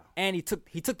gone. Wow. And he took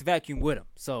the vacuum with him.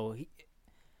 So he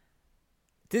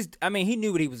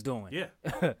knew what he was doing.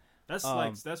 Yeah.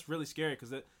 That's really scary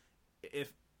because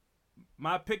if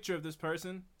my picture of this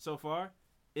person so far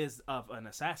is of an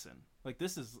assassin, like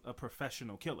this is a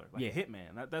professional killer, like a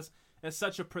hitman. That's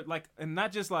such a and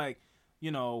not just like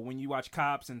when you watch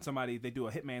Cops and they do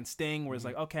a hitman sting where it's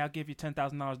like, okay, I'll give you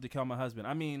 $10,000 to kill my husband.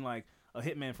 I mean like a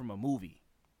hitman from a movie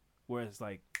where it's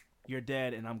like you're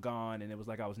dead and I'm gone and it was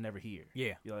like I was never here.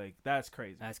 Yeah, you're like that's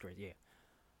crazy. That's crazy. Yeah.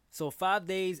 So 5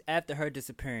 days after her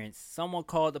disappearance, someone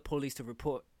called the police to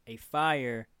report a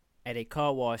fire at a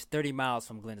car wash 30 miles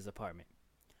from Glenda's apartment.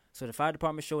 So the fire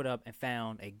department showed up and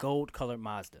found a gold-colored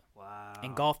Mazda. Wow.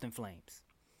 Engulfed in flames.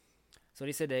 So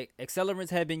they said that accelerants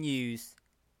had been used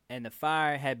and the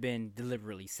fire had been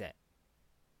deliberately set.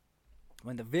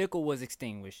 When the vehicle was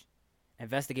extinguished,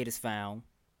 investigators found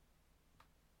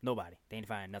nobody. They didn't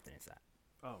find nothing inside.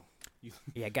 Oh.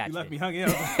 Yeah, got you. You left me hanging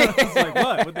out. I was like,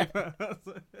 what?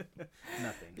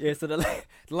 Nothing. Yeah, so the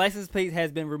license plate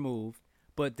has been removed,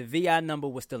 but the VI number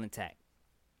was still intact.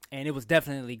 And it was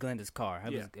definitely Glenda's car.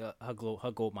 It was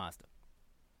her gold Mazda.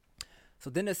 So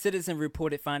then a citizen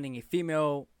reported finding a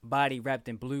female body wrapped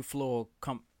in a blue floral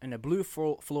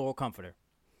comforter,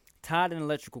 tied in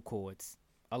electrical cords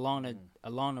along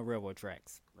the railroad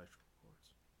tracks. Electrical cords.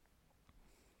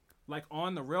 Like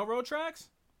on the railroad tracks?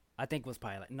 I think it was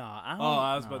probably like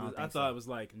I thought it was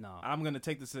like I'm gonna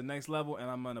take this to the next level and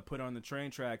I'm gonna put her on the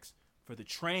train tracks for the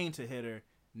train to hit her.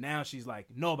 Now she's like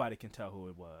nobody can tell who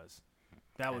it was.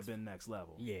 That would have been next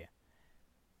level. Yeah.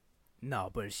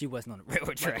 No, but she wasn't on the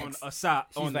railroad tracks.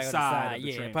 On the side of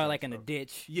the train. Probably like in a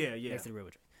ditch. Yeah. Next to the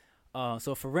railroad track.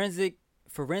 So forensic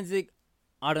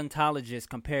odontologists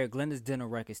compared Glenda's dental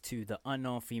records to the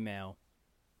unknown female,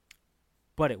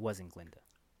 but it wasn't Glenda.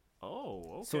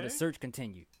 Oh, okay. So the search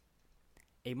continued.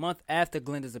 A month after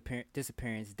Glenda's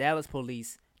disappearance, Dallas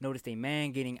police noticed a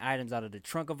man getting items out of the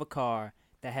trunk of a car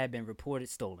that had been reported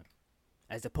stolen.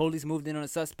 As the police moved in on the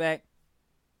suspect,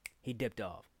 he dipped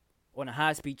off on a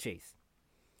high-speed chase.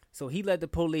 So he led the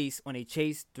police on a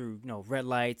chase through, red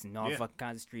lights and all fucking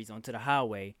kinds of streets onto the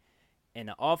highway. And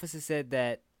the officer said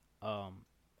that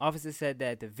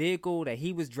the vehicle that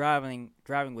he was driving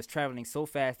was traveling so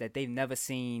fast that they've never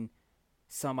seen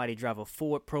somebody drive a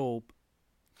Ford Probe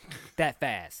that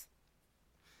fast.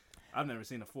 I've never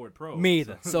seen a Ford Probe. Me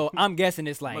either. So I'm guessing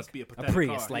it's like must be a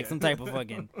Prius, car, some type of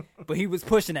fucking. But he was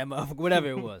pushing that motherfucker, whatever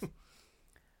it was.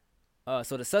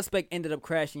 So the suspect ended up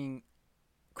crashing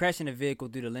the vehicle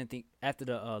after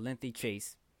the lengthy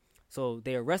chase. So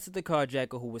they arrested the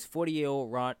carjacker, who was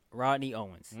 40-year-old Rodney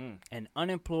Owens, an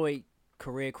unemployed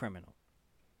career criminal.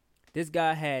 This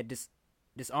guy had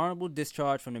dishonorable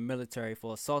discharge from the military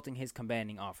for assaulting his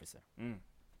commanding officer.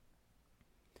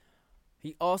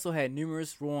 He also had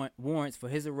numerous warrants for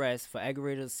his arrest for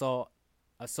aggravated assault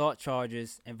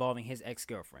charges involving his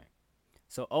ex-girlfriend.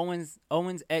 So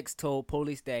Owens' ex told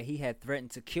police that he had threatened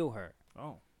to kill her.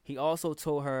 Oh. He also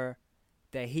told her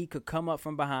that he could come up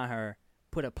from behind her,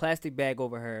 put a plastic bag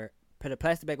over her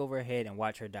head, and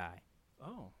watch her die.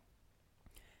 Oh.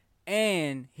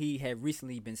 And he had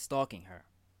recently been stalking her.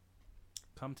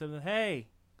 Hey,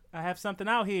 I have something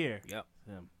out here. Yep.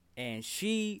 And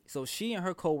she and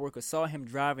her coworker saw him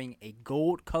driving a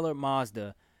gold-colored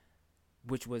Mazda,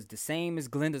 which was the same as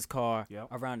Glenda's car,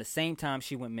 around the same time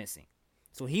she went missing.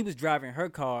 So he was driving her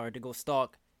car to go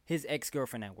stalk his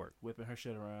ex-girlfriend at work. Whipping her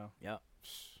shit around. Yep.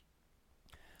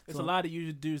 There's a lot of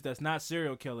you dudes that's not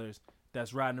serial killers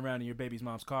that's riding around in your baby's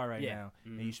mom's car right now,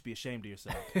 and you should be ashamed of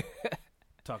yourself.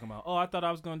 Talking about, I thought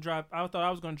I was gonna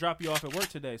drop you off at work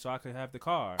today so I could have the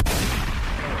car.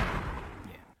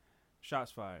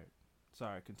 Shots fired.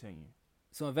 Sorry, continue.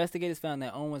 So investigators found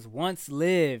that Owens once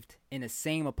lived in the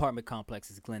same apartment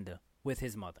complex as Glenda with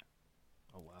his mother.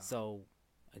 Oh wow. So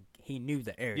he knew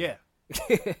the area.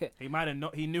 Yeah.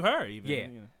 He knew her even. Yeah.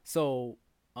 So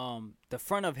the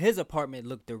front of his apartment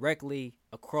looked directly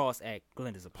across at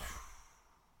Glenda's apartment.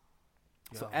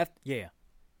 So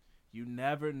you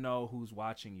never know who's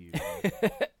watching you.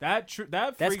 That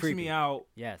freaks me out.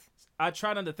 Yes. I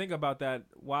try not to think about that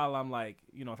while I'm like,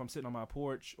 if I'm sitting on my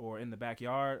porch or in the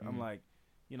backyard, I'm like,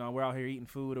 we're out here eating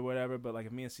food or whatever, but like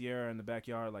if me and Sierra are in the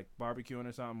backyard, like barbecuing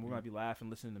or something, we might be laughing,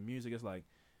 listening to music. It's like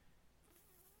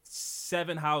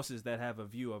 7 houses that have a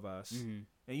view of us. And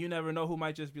you never know who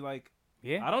might just be like,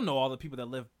 I don't know all the people that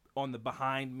live on the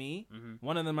behind me.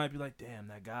 One of them might be like, damn,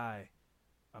 that guy,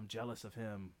 I'm jealous of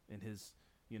him in his,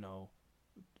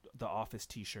 the Office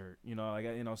t-shirt,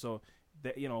 so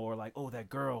that, or like, oh, that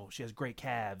girl, she has great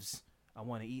calves, I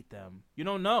want to eat them. You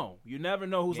don't know. You never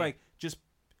know who's like just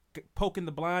poking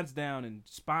the blinds down and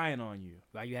spying on you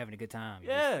while you having a good time.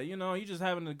 You just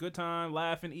having a good time,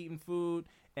 laughing, eating food,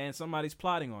 and somebody's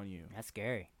plotting on you. That's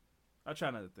scary. I try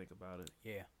not to think about it.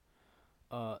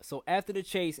 Yeah. So after the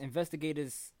chase,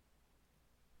 investigators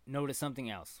noticed something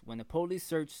else. When the police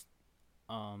searched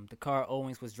the car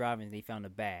Owens was driving, they found a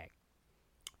bag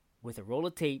with a roll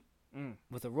of tape,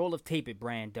 at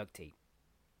brand duct tape.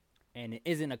 And it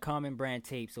isn't a common brand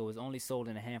tape, so it's only sold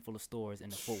in a handful of stores in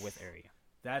the Fort Worth area.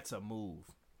 That's a move.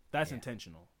 That's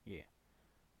intentional. Yeah.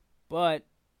 But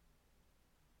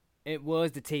it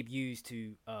was the tape used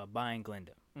to bind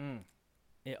Glenda.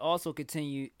 It also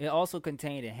contained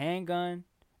a handgun,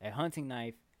 a hunting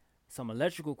knife, some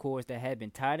electrical cords that had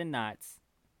been tied in knots.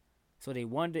 So they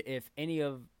wondered if any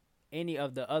of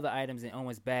the other items in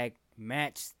Owens' bag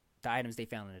matched the items they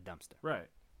found in the dumpster. Right.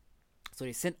 So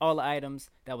they sent all the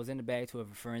items that was in the bag to a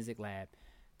forensic lab.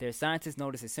 Their scientists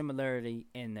noticed a similarity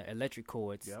in the electric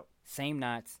cords. Yep. Same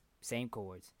knots, same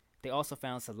cords. They also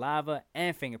found saliva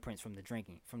and fingerprints from the drink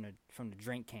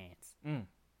cans.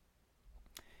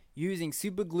 Using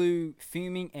super glue,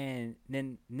 fuming, and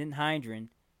ninhydrin,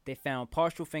 they found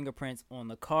partial fingerprints on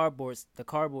the cardboard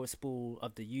spool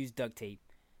of the used duct tape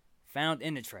found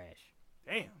in the trash.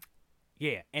 Damn.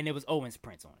 Yeah, and it was Owens'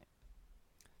 prints on it.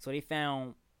 So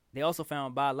they also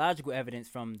found biological evidence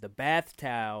from the bath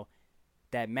towel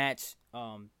that matched,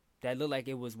 that looked like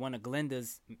it was one of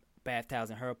Glenda's bath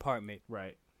towels in her apartment.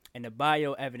 Right. And the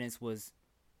bio evidence was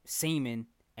semen,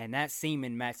 and that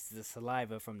semen matched the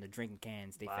saliva from the drinking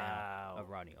cans they found of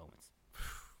Rodney Owens.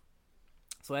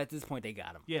 So at this point, they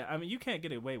got him. Yeah, I mean, you can't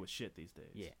get away with shit these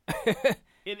days. Yeah.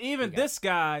 And even this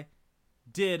guy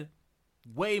did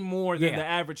way more than the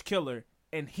average killer,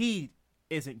 and he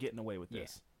isn't getting away with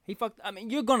this. He fucked. I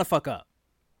mean, you're gonna fuck up.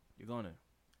 You're gonna.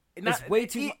 It's way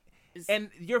too much.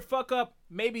 And your fuck up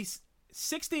maybe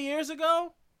 60 years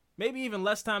ago, maybe even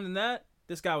less time than that,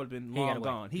 this guy would have been long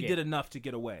gone. He did enough to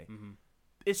get away.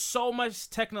 It's so much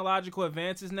technological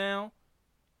advances now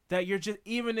that you're just,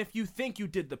 even if you think you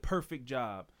did the perfect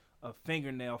job a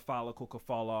fingernail follicle could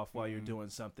fall off while you're doing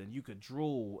something. You could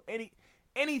drool,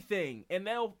 anything, and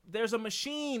there's a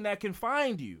machine that can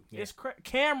find you. Yeah.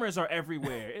 Cameras are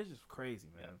everywhere. It's just crazy,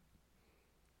 man.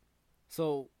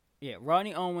 So, yeah,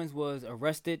 Rodney Owens was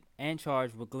arrested and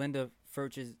charged with Glenda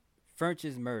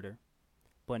Furch's murder,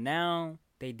 but now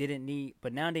they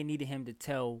needed him to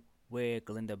tell where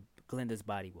Glenda's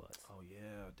body was. Oh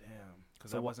yeah, damn.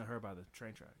 Because that wasn't heard by the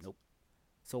train tracks. Nope.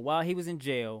 So while he was in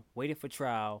jail, waiting for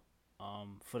trial,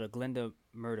 for the Glenda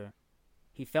murder,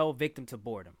 he fell victim to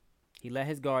boredom. He let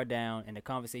his guard down in a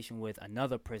conversation with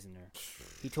another prisoner.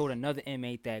 He told another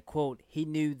inmate that, quote, he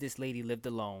knew this lady lived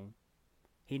alone.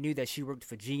 He knew that she worked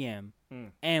for GM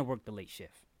and worked the late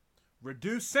shift.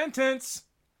 Reduced sentence.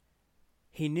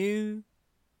 He knew.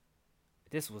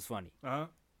 This was funny. Uh-huh.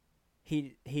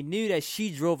 He knew that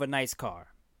she drove a nice car.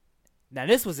 Now,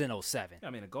 this was in 2007. I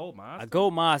mean, a gold Mazda. A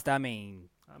gold Mazda, I mean,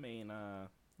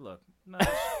 look. No,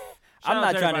 I'm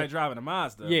not trying to driving a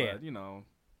Mazda. Yeah. But, you know.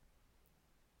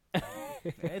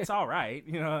 It's all right.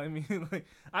 You know what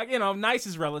I mean? Nice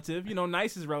is relative.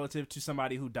 Nice is relative to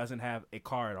somebody who doesn't have a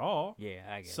car at all. Yeah,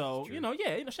 I guess. So,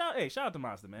 shout out to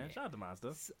Mazda, man. Yeah. Shout out to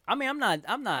Mazda. I mean, I'm not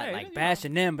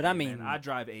bashing them, but I mean, man, I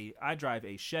drive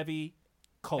a Chevy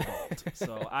Cobalt.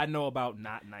 So, I know about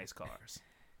not nice cars.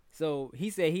 So,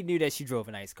 he said he knew that she drove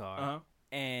a nice car. Uh-huh.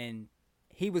 And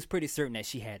he was pretty certain that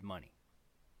she had money.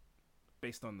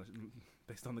 Based on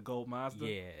the gold Mazda?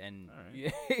 Yeah, and all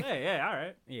right. yeah, all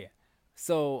right. Yeah.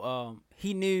 So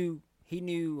he knew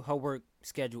her work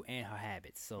schedule and her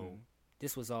habits. So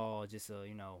this was all just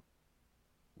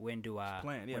when do I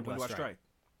plan? Yeah, when do I strike?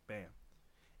 Bam.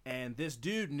 And this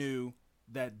dude knew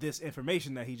that this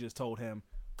information that he just told him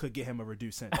could get him a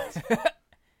reduced sentence.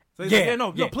 So he's like,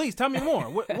 no, please tell me more.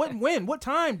 What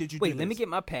time did you do this? Wait, let me get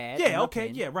my pad. Yeah,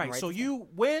 okay, yeah, right. So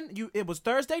it was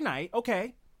Thursday night,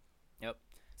 okay. Yep.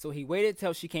 So he waited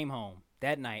till she came home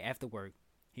that night after work.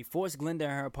 He forced Glenda in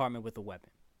her apartment with a weapon.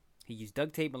 He used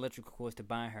duct tape and electrical cords to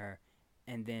bind her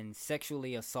and then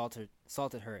sexually assaulted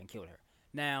her and killed her.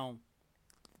 Now,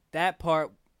 that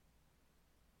part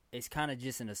is kind of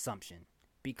just an assumption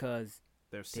because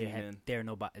there's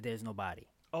no body.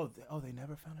 Oh, they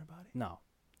never found her body? No,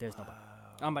 there's no body.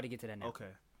 I'm about to get to that now. Okay.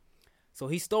 So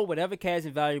he stole whatever cash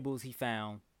and valuables he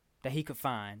found that he could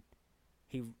find.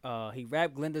 He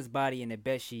wrapped Glenda's body in a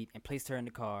bedsheet and placed her in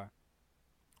the car.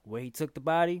 Where he took the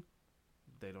body,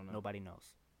 they don't know. Nobody knows.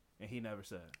 And he never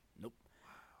said. Nope.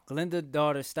 Wow. Glenda's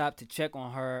daughter stopped to check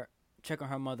on her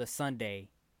mother Sunday.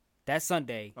 That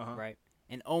Sunday, right?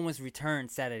 And Owens returned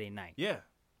Saturday night. Yeah.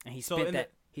 And he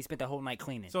spent the whole night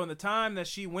cleaning. So in the time that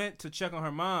she went to check on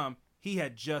her mom, he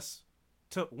had just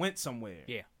went somewhere.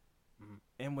 Yeah. Mm-hmm.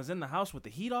 And was in the house with the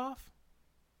heat off.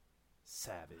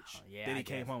 Savage. Yeah. Then he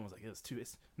came home and was like,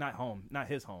 it's not home, not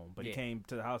his home, but he came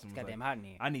to the house and was goddamn like, hot in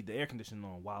here. I need the air conditioning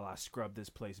on while I scrub this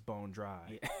place bone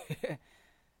dry. Yeah.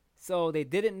 So they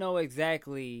didn't know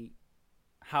exactly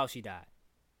how she died.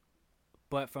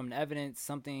 But from the evidence,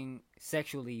 something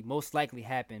sexually most likely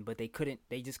happened, but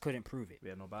they just couldn't prove it. We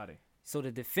had no body. So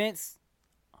the defense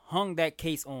hung that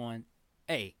case on,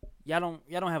 hey, y'all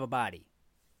don't have a body.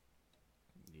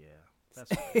 Yeah.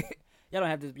 That's right. Y'all don't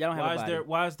have a body.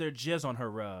 Why is there jizz on her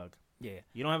rug? Yeah.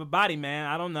 You don't have a body, man.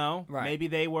 I don't know. Right. Maybe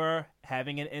they were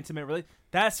having an intimate relationship.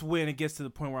 That's when it gets to the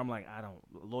point where I'm like,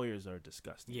 lawyers are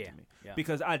disgusting to me. Yeah.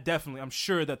 Because I'm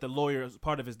sure that the lawyer's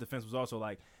part of his defense was also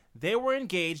like, they were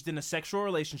engaged in a sexual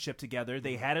relationship together.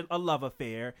 They had a love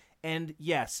affair. And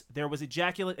yes, there was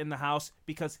ejaculate in the house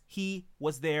because he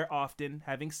was there often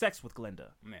having sex with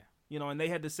Glenda. Yeah. And they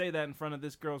had to say that in front of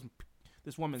this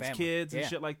woman's family. kids and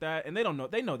shit like that. And they don't know.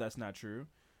 They know that's not true.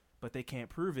 But they can't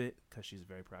prove it because she's a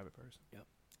very private person. Yep.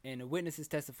 And the witnesses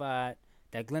testified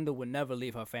that Glenda would never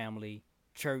leave her family,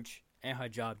 church, and her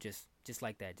job just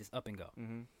like that, just up and go.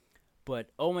 Mm-hmm. But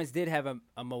Owens did have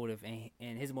a motive,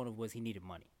 and his motive was he needed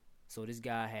money. So this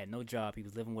guy had no job. He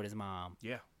was living with his mom.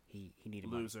 Yeah. He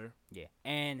needed Loser. money. Yeah.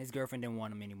 And his girlfriend didn't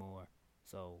want him anymore.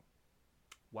 So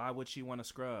why would she want to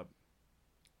scrub?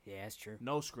 Yeah, that's true.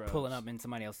 No scrubs. Pulling up in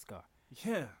somebody else's car.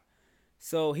 Yeah.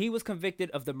 So he was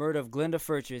convicted of the murder of Glenda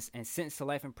Furchess and sentenced to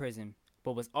life in prison,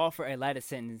 but was offered a lighter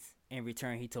sentence. In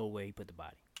return, he told where he put the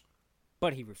body.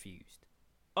 But he refused.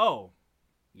 Oh.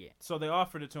 Yeah. So they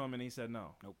offered it to him and he said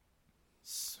no. Nope.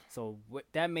 So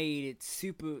that made it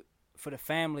super for the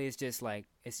family. It's just like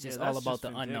all about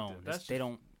the unknown.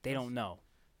 They don't know.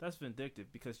 That's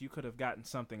vindictive because you could have gotten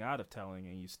something out of telling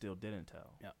and you still didn't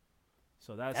tell. Yeah.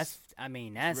 So that's really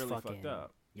fucking fucked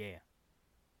up. Yeah.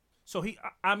 So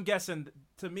I'm guessing,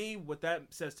 to me, what that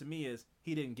says to me is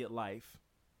he didn't get life.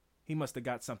 He must have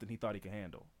got something he thought he could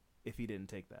handle if he didn't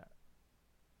take that.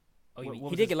 Oh,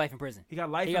 he did get life in prison. He got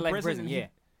life in prison. Yeah,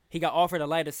 he got offered a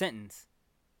lighter sentence.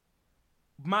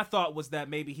 My thought was that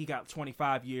maybe he got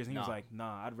 25 years, and he was like,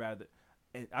 "Nah, I'd rather."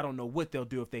 And I don't know what they'll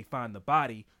do if they find the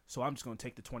body, so I'm just gonna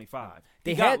take the 25.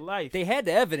 They had life. They had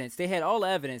the evidence. They had all the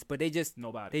evidence, but they just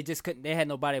nobody. They just couldn't. They had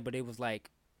nobody, but it was like,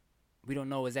 we don't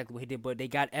know exactly what he did, but they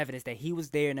got evidence that he was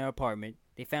there in their apartment.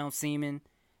 They found semen,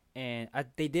 and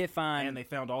they did find, and they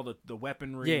found all the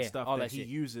weaponry and stuff that he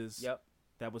uses. Yep.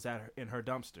 That was in her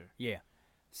dumpster. Yeah.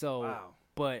 So. Wow.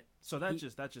 But so that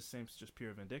just seems just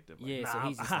pure vindictive. Like, yeah. nah, So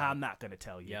he's just I'm not gonna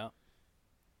tell you. Yeah.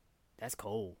 That's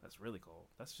cold. That's really cold.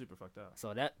 That's super fucked up.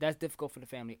 So that's difficult for the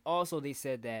family. Also, they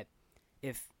said that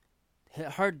if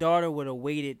her daughter would have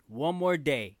waited one more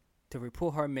day to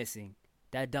report her missing,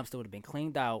 that dumpster would have been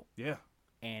cleaned out. Yeah.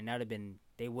 And that would have been,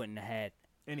 they wouldn't have had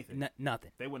anything.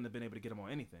 Nothing. They wouldn't have been able to get him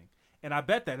on anything. And I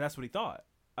bet that's what he thought.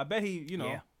 I bet he,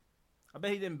 I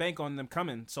bet he didn't bank on them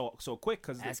coming so quick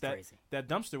because that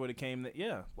dumpster would have came.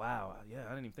 Wow. Yeah, I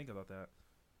didn't even think about that.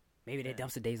 Maybe that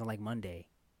dumpster day's on like Monday.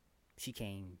 She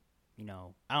came.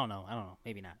 I don't know.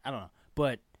 Maybe not. I don't know.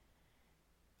 But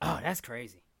that's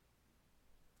crazy.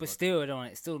 But still,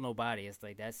 it's still nobody. It's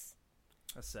like that's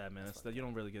sad, man. You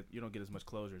don't get as much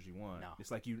closure as you want. No. It's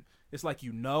like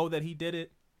you know that he did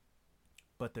it,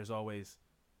 but there's always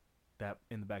that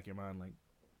in the back of your mind, like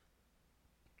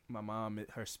my mom,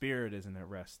 her spirit isn't at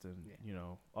rest, and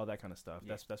all that kind of stuff.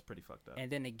 Yeah. That's pretty fucked up.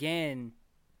 And then again,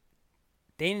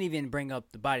 they didn't even bring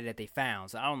up the body that they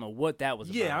found, so I don't know what that was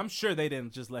about. Yeah, I'm sure they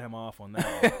didn't just let him off on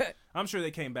that. I'm sure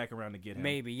they came back around to get him.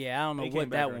 Maybe, yeah. I don't know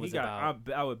what that was about.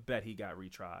 I would bet he got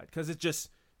retried because it's just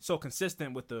so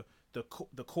consistent with the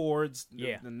cords,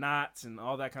 the knots, and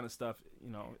all that kind of stuff.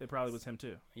 It probably was him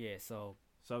too. Yeah, so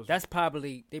that's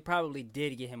probably they probably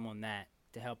did get him on that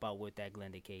to help out with that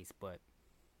Glenda case, but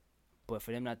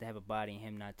for them not to have a body and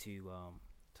him not to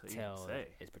tell,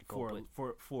 it's pretty cool.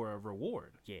 For a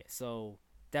reward. Yeah, so.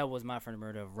 That was my friend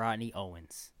murder of Rodney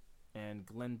Owens and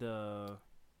Glenda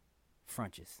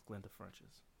Funches.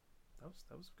 That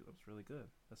was really good.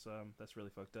 That's really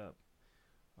fucked up.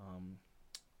 Time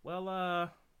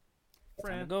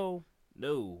to go.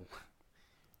 No.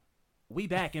 We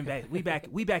back in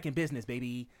business,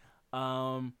 baby.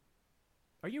 Are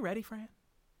you ready, Fran?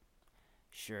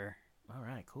 Sure. All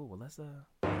right, cool. Well, let's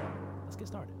get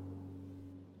started.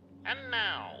 And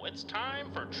now, it's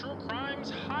time for True Crime's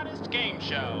hottest game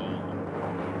show.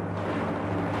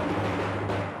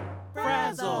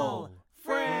 Frazzle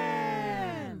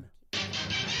Fran!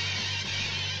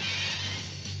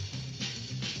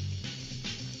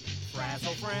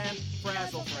 Frazzle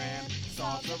Fran,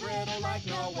 solves a riddle like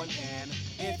no one can.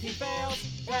 If he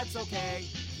fails, that's okay.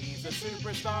 He's a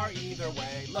superstar either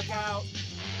way. Look out,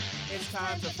 it's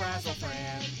time to Frazzle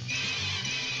Fran.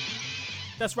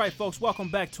 That's right, folks. Welcome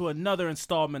back to another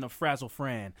installment of Frazzle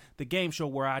Fran, the game show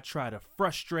where I try to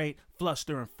frustrate,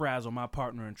 fluster, and frazzle my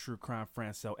partner in true crime,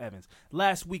 Francel Evans.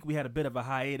 Last week, we had a bit of a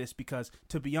hiatus because,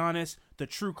 to be honest, the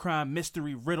true crime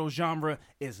mystery riddle genre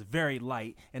is very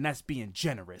light, and that's being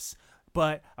generous.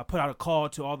 But I put out a call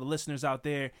to all the listeners out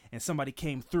there, and somebody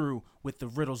came through with the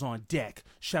riddles on deck.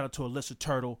 Shout out to Alyssa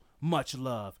Turtle. Much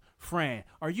love. Fran,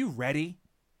 are you ready?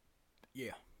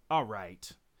 Yeah. All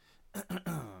right.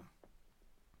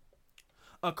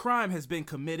 A crime has been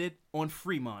committed on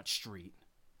Fremont Street.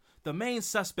 The main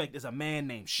suspect is a man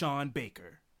named Sean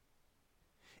Baker.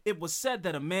 It was said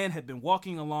that a man had been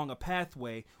walking along a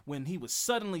pathway when he was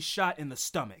suddenly shot in the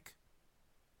stomach.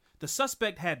 The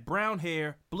suspect had brown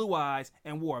hair, blue eyes,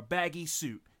 and wore a baggy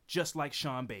suit, just like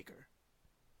Sean Baker.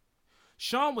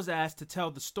 Sean was asked to tell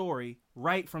the story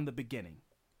right from the beginning.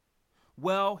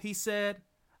 Well, he said,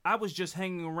 I was just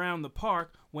hanging around the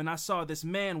park when I saw this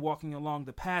man walking along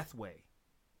the pathway.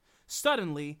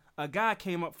 Suddenly, a guy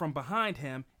came up from behind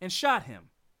him and shot him.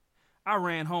 I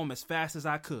ran home as fast as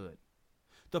I could.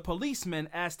 The policeman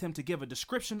asked him to give a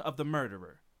description of the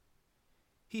murderer.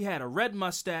 He had a red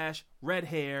mustache, red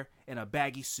hair, and a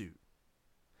baggy suit.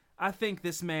 I think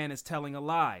this man is telling a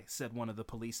lie, said one of the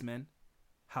policemen.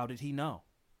 How did he know?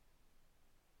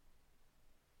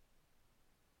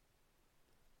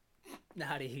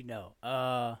 How did he know?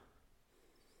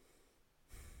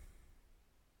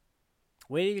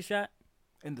 Where did he get shot?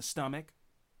 In the stomach.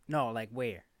 No, like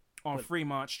where? On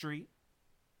Fremont Street.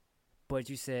 But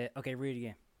you said, okay, read it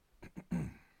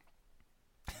again.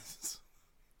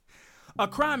 A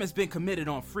crime has been committed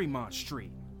on Fremont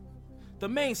Street. The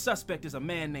main suspect is a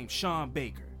man named Sean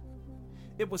Baker.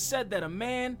 It was said that a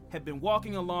man had been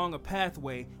walking along a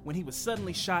pathway when he was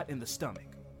suddenly shot in the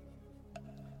stomach.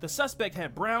 The suspect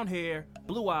had brown hair,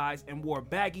 blue eyes, and wore a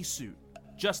baggy suit,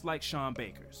 just like Sean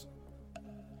Baker's.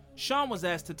 Sean was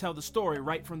asked to tell the story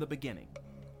right from the beginning.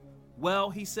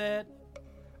 Well, he said,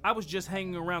 I was just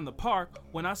hanging around the park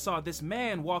when I saw this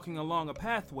man walking along a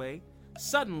pathway.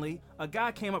 Suddenly, a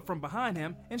guy came up from behind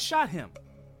him and shot him.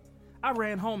 I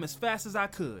ran home as fast as I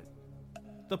could.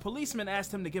 The policeman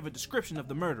asked him to give a description of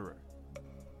the murderer.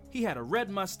 He had a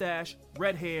red mustache,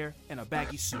 red hair, and a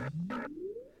baggy suit.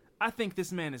 I think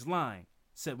this man is lying,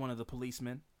 said one of the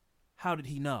policemen. How did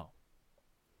he know?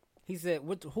 He said,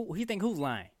 who he think who's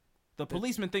lying? The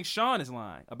policeman thinks Sean is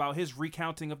lying about his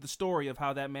recounting of the story of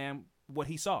how that man, what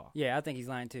he saw. Yeah, I think he's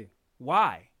lying too.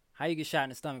 Why? How you get shot in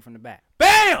the stomach from the back?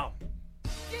 BAM!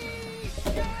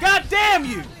 God damn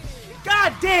you!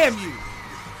 God damn you!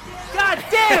 God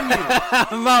damn you!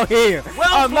 I'm out here.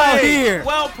 I'm out here.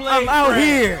 Well played, I'm out friend.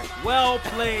 here. Well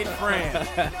played, friend.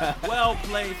 Well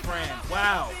played, friend.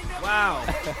 Wow. Wow.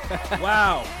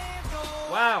 Wow.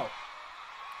 Wow.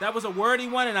 That was a wordy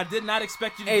one, and I did not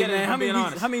expect you to get it, if I'm being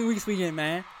honest. How many weeks we in,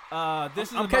 man?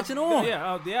 I'm catching on.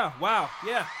 Yeah. Wow.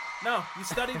 Yeah. No, you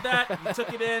studied that, you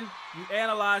took it in, you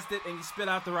analyzed it, and you spit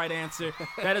out the right answer.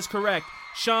 That is correct.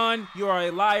 Sean, you are a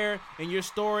liar in your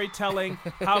storytelling.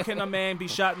 How can a man be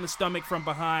shot in the stomach from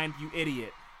behind, you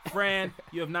idiot? Fran,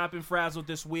 you have not been frazzled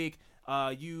this week.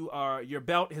 Your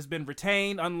belt has been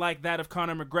retained, unlike that of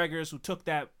Conor McGregor's, who took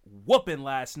that whooping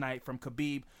last night from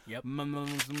Khabib. Yep.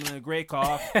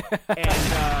 Greykov.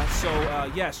 And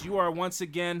so, yes, you are once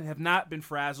again have not been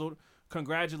frazzled.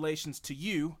 Congratulations to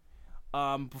you.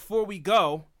 Before we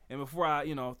go, and before I,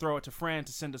 throw it to Fran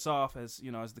to send us off, as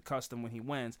the custom when he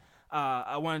wins,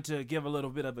 I wanted to give a little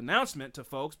bit of announcement to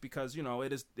folks because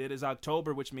it is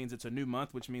October, which means it's a new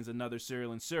month, which means another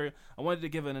Cereal and Cereal. I wanted to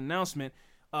give an announcement.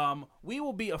 We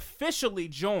will be officially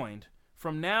joined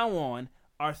from now on.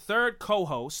 Our third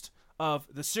co-host of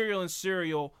the Cereal and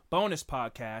Cereal bonus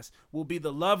podcast will be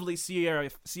the lovely Sierra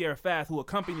Fath, who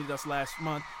accompanied us last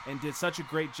month and did such a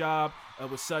great job.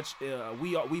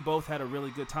 We both had a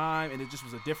really good time, and it just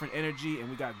was a different energy,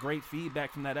 and we got great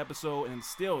feedback from that episode, and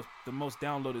still the most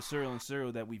downloaded Cereal and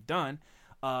Cereal that we've done.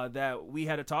 That we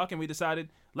had a talk, and we decided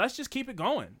let's just keep it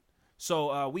going.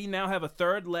 So we now have a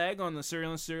third leg on the Cereal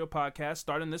and Cereal podcast.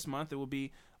 Starting this month, it will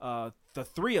be the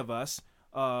three of us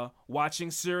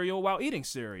watching cereal while eating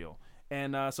cereal.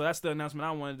 And so that's the announcement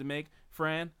I wanted to make.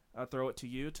 Fran, I'll throw it to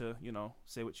you to,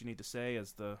 say what you need to say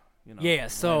as the, Yeah,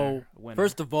 so winner.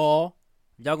 First of all,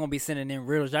 y'all going to be sending in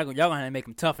riddles. Y'all going to have to make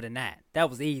them tougher than that. That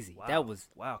was easy. Wow.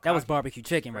 That was barbecue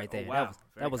chicken right there. Wow.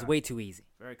 That was way too easy.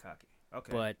 Very cocky.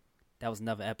 Okay. But that was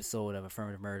another episode of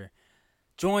Affirmative Murder.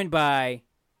 Joined by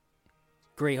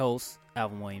great host,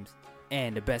 Alvin Williams,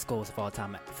 and the best co-host of all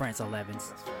time, Francis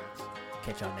Levins.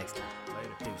 Catch y'all next time. Later.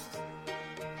 Deuces.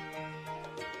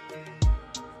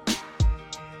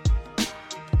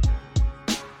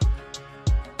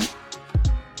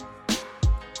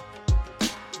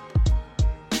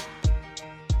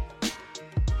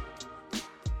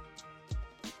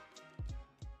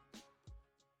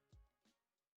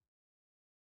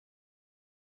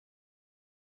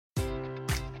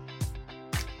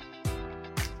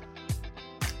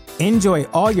 Enjoy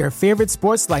all your favorite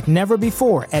sports like never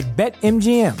before at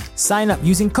BetMGM. Sign up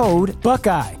using code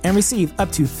Buckeye and receive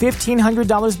up to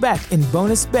 $1,500 back in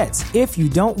bonus bets if you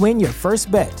don't win your first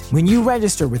bet. When you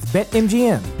register with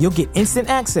BetMGM, you'll get instant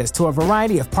access to a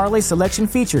variety of parlay selection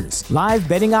features, live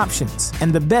betting options,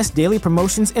 and the best daily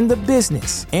promotions in the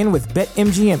business. And with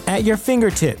BetMGM at your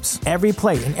fingertips, every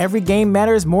play and every game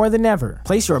matters more than ever.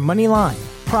 Place your money line,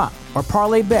 prop, or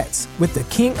parlay bets with the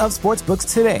king of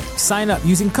sportsbooks today. Sign up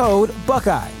using code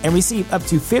Buckeye and receive up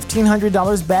to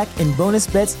 $1,500 back in bonus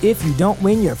bets if you don't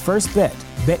win your first bet.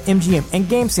 BetMGM and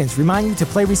GameSense remind you to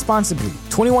play responsibly.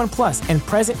 21 plus and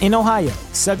present in Ohio,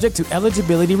 subject to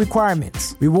eligibility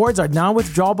requirements. Rewards are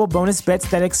non-withdrawable bonus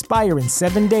bets that expire in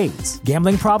 7 days.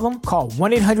 Gambling problem? Call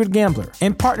 1-800-GAMBLER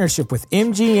in partnership with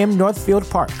MGM Northfield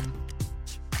Park.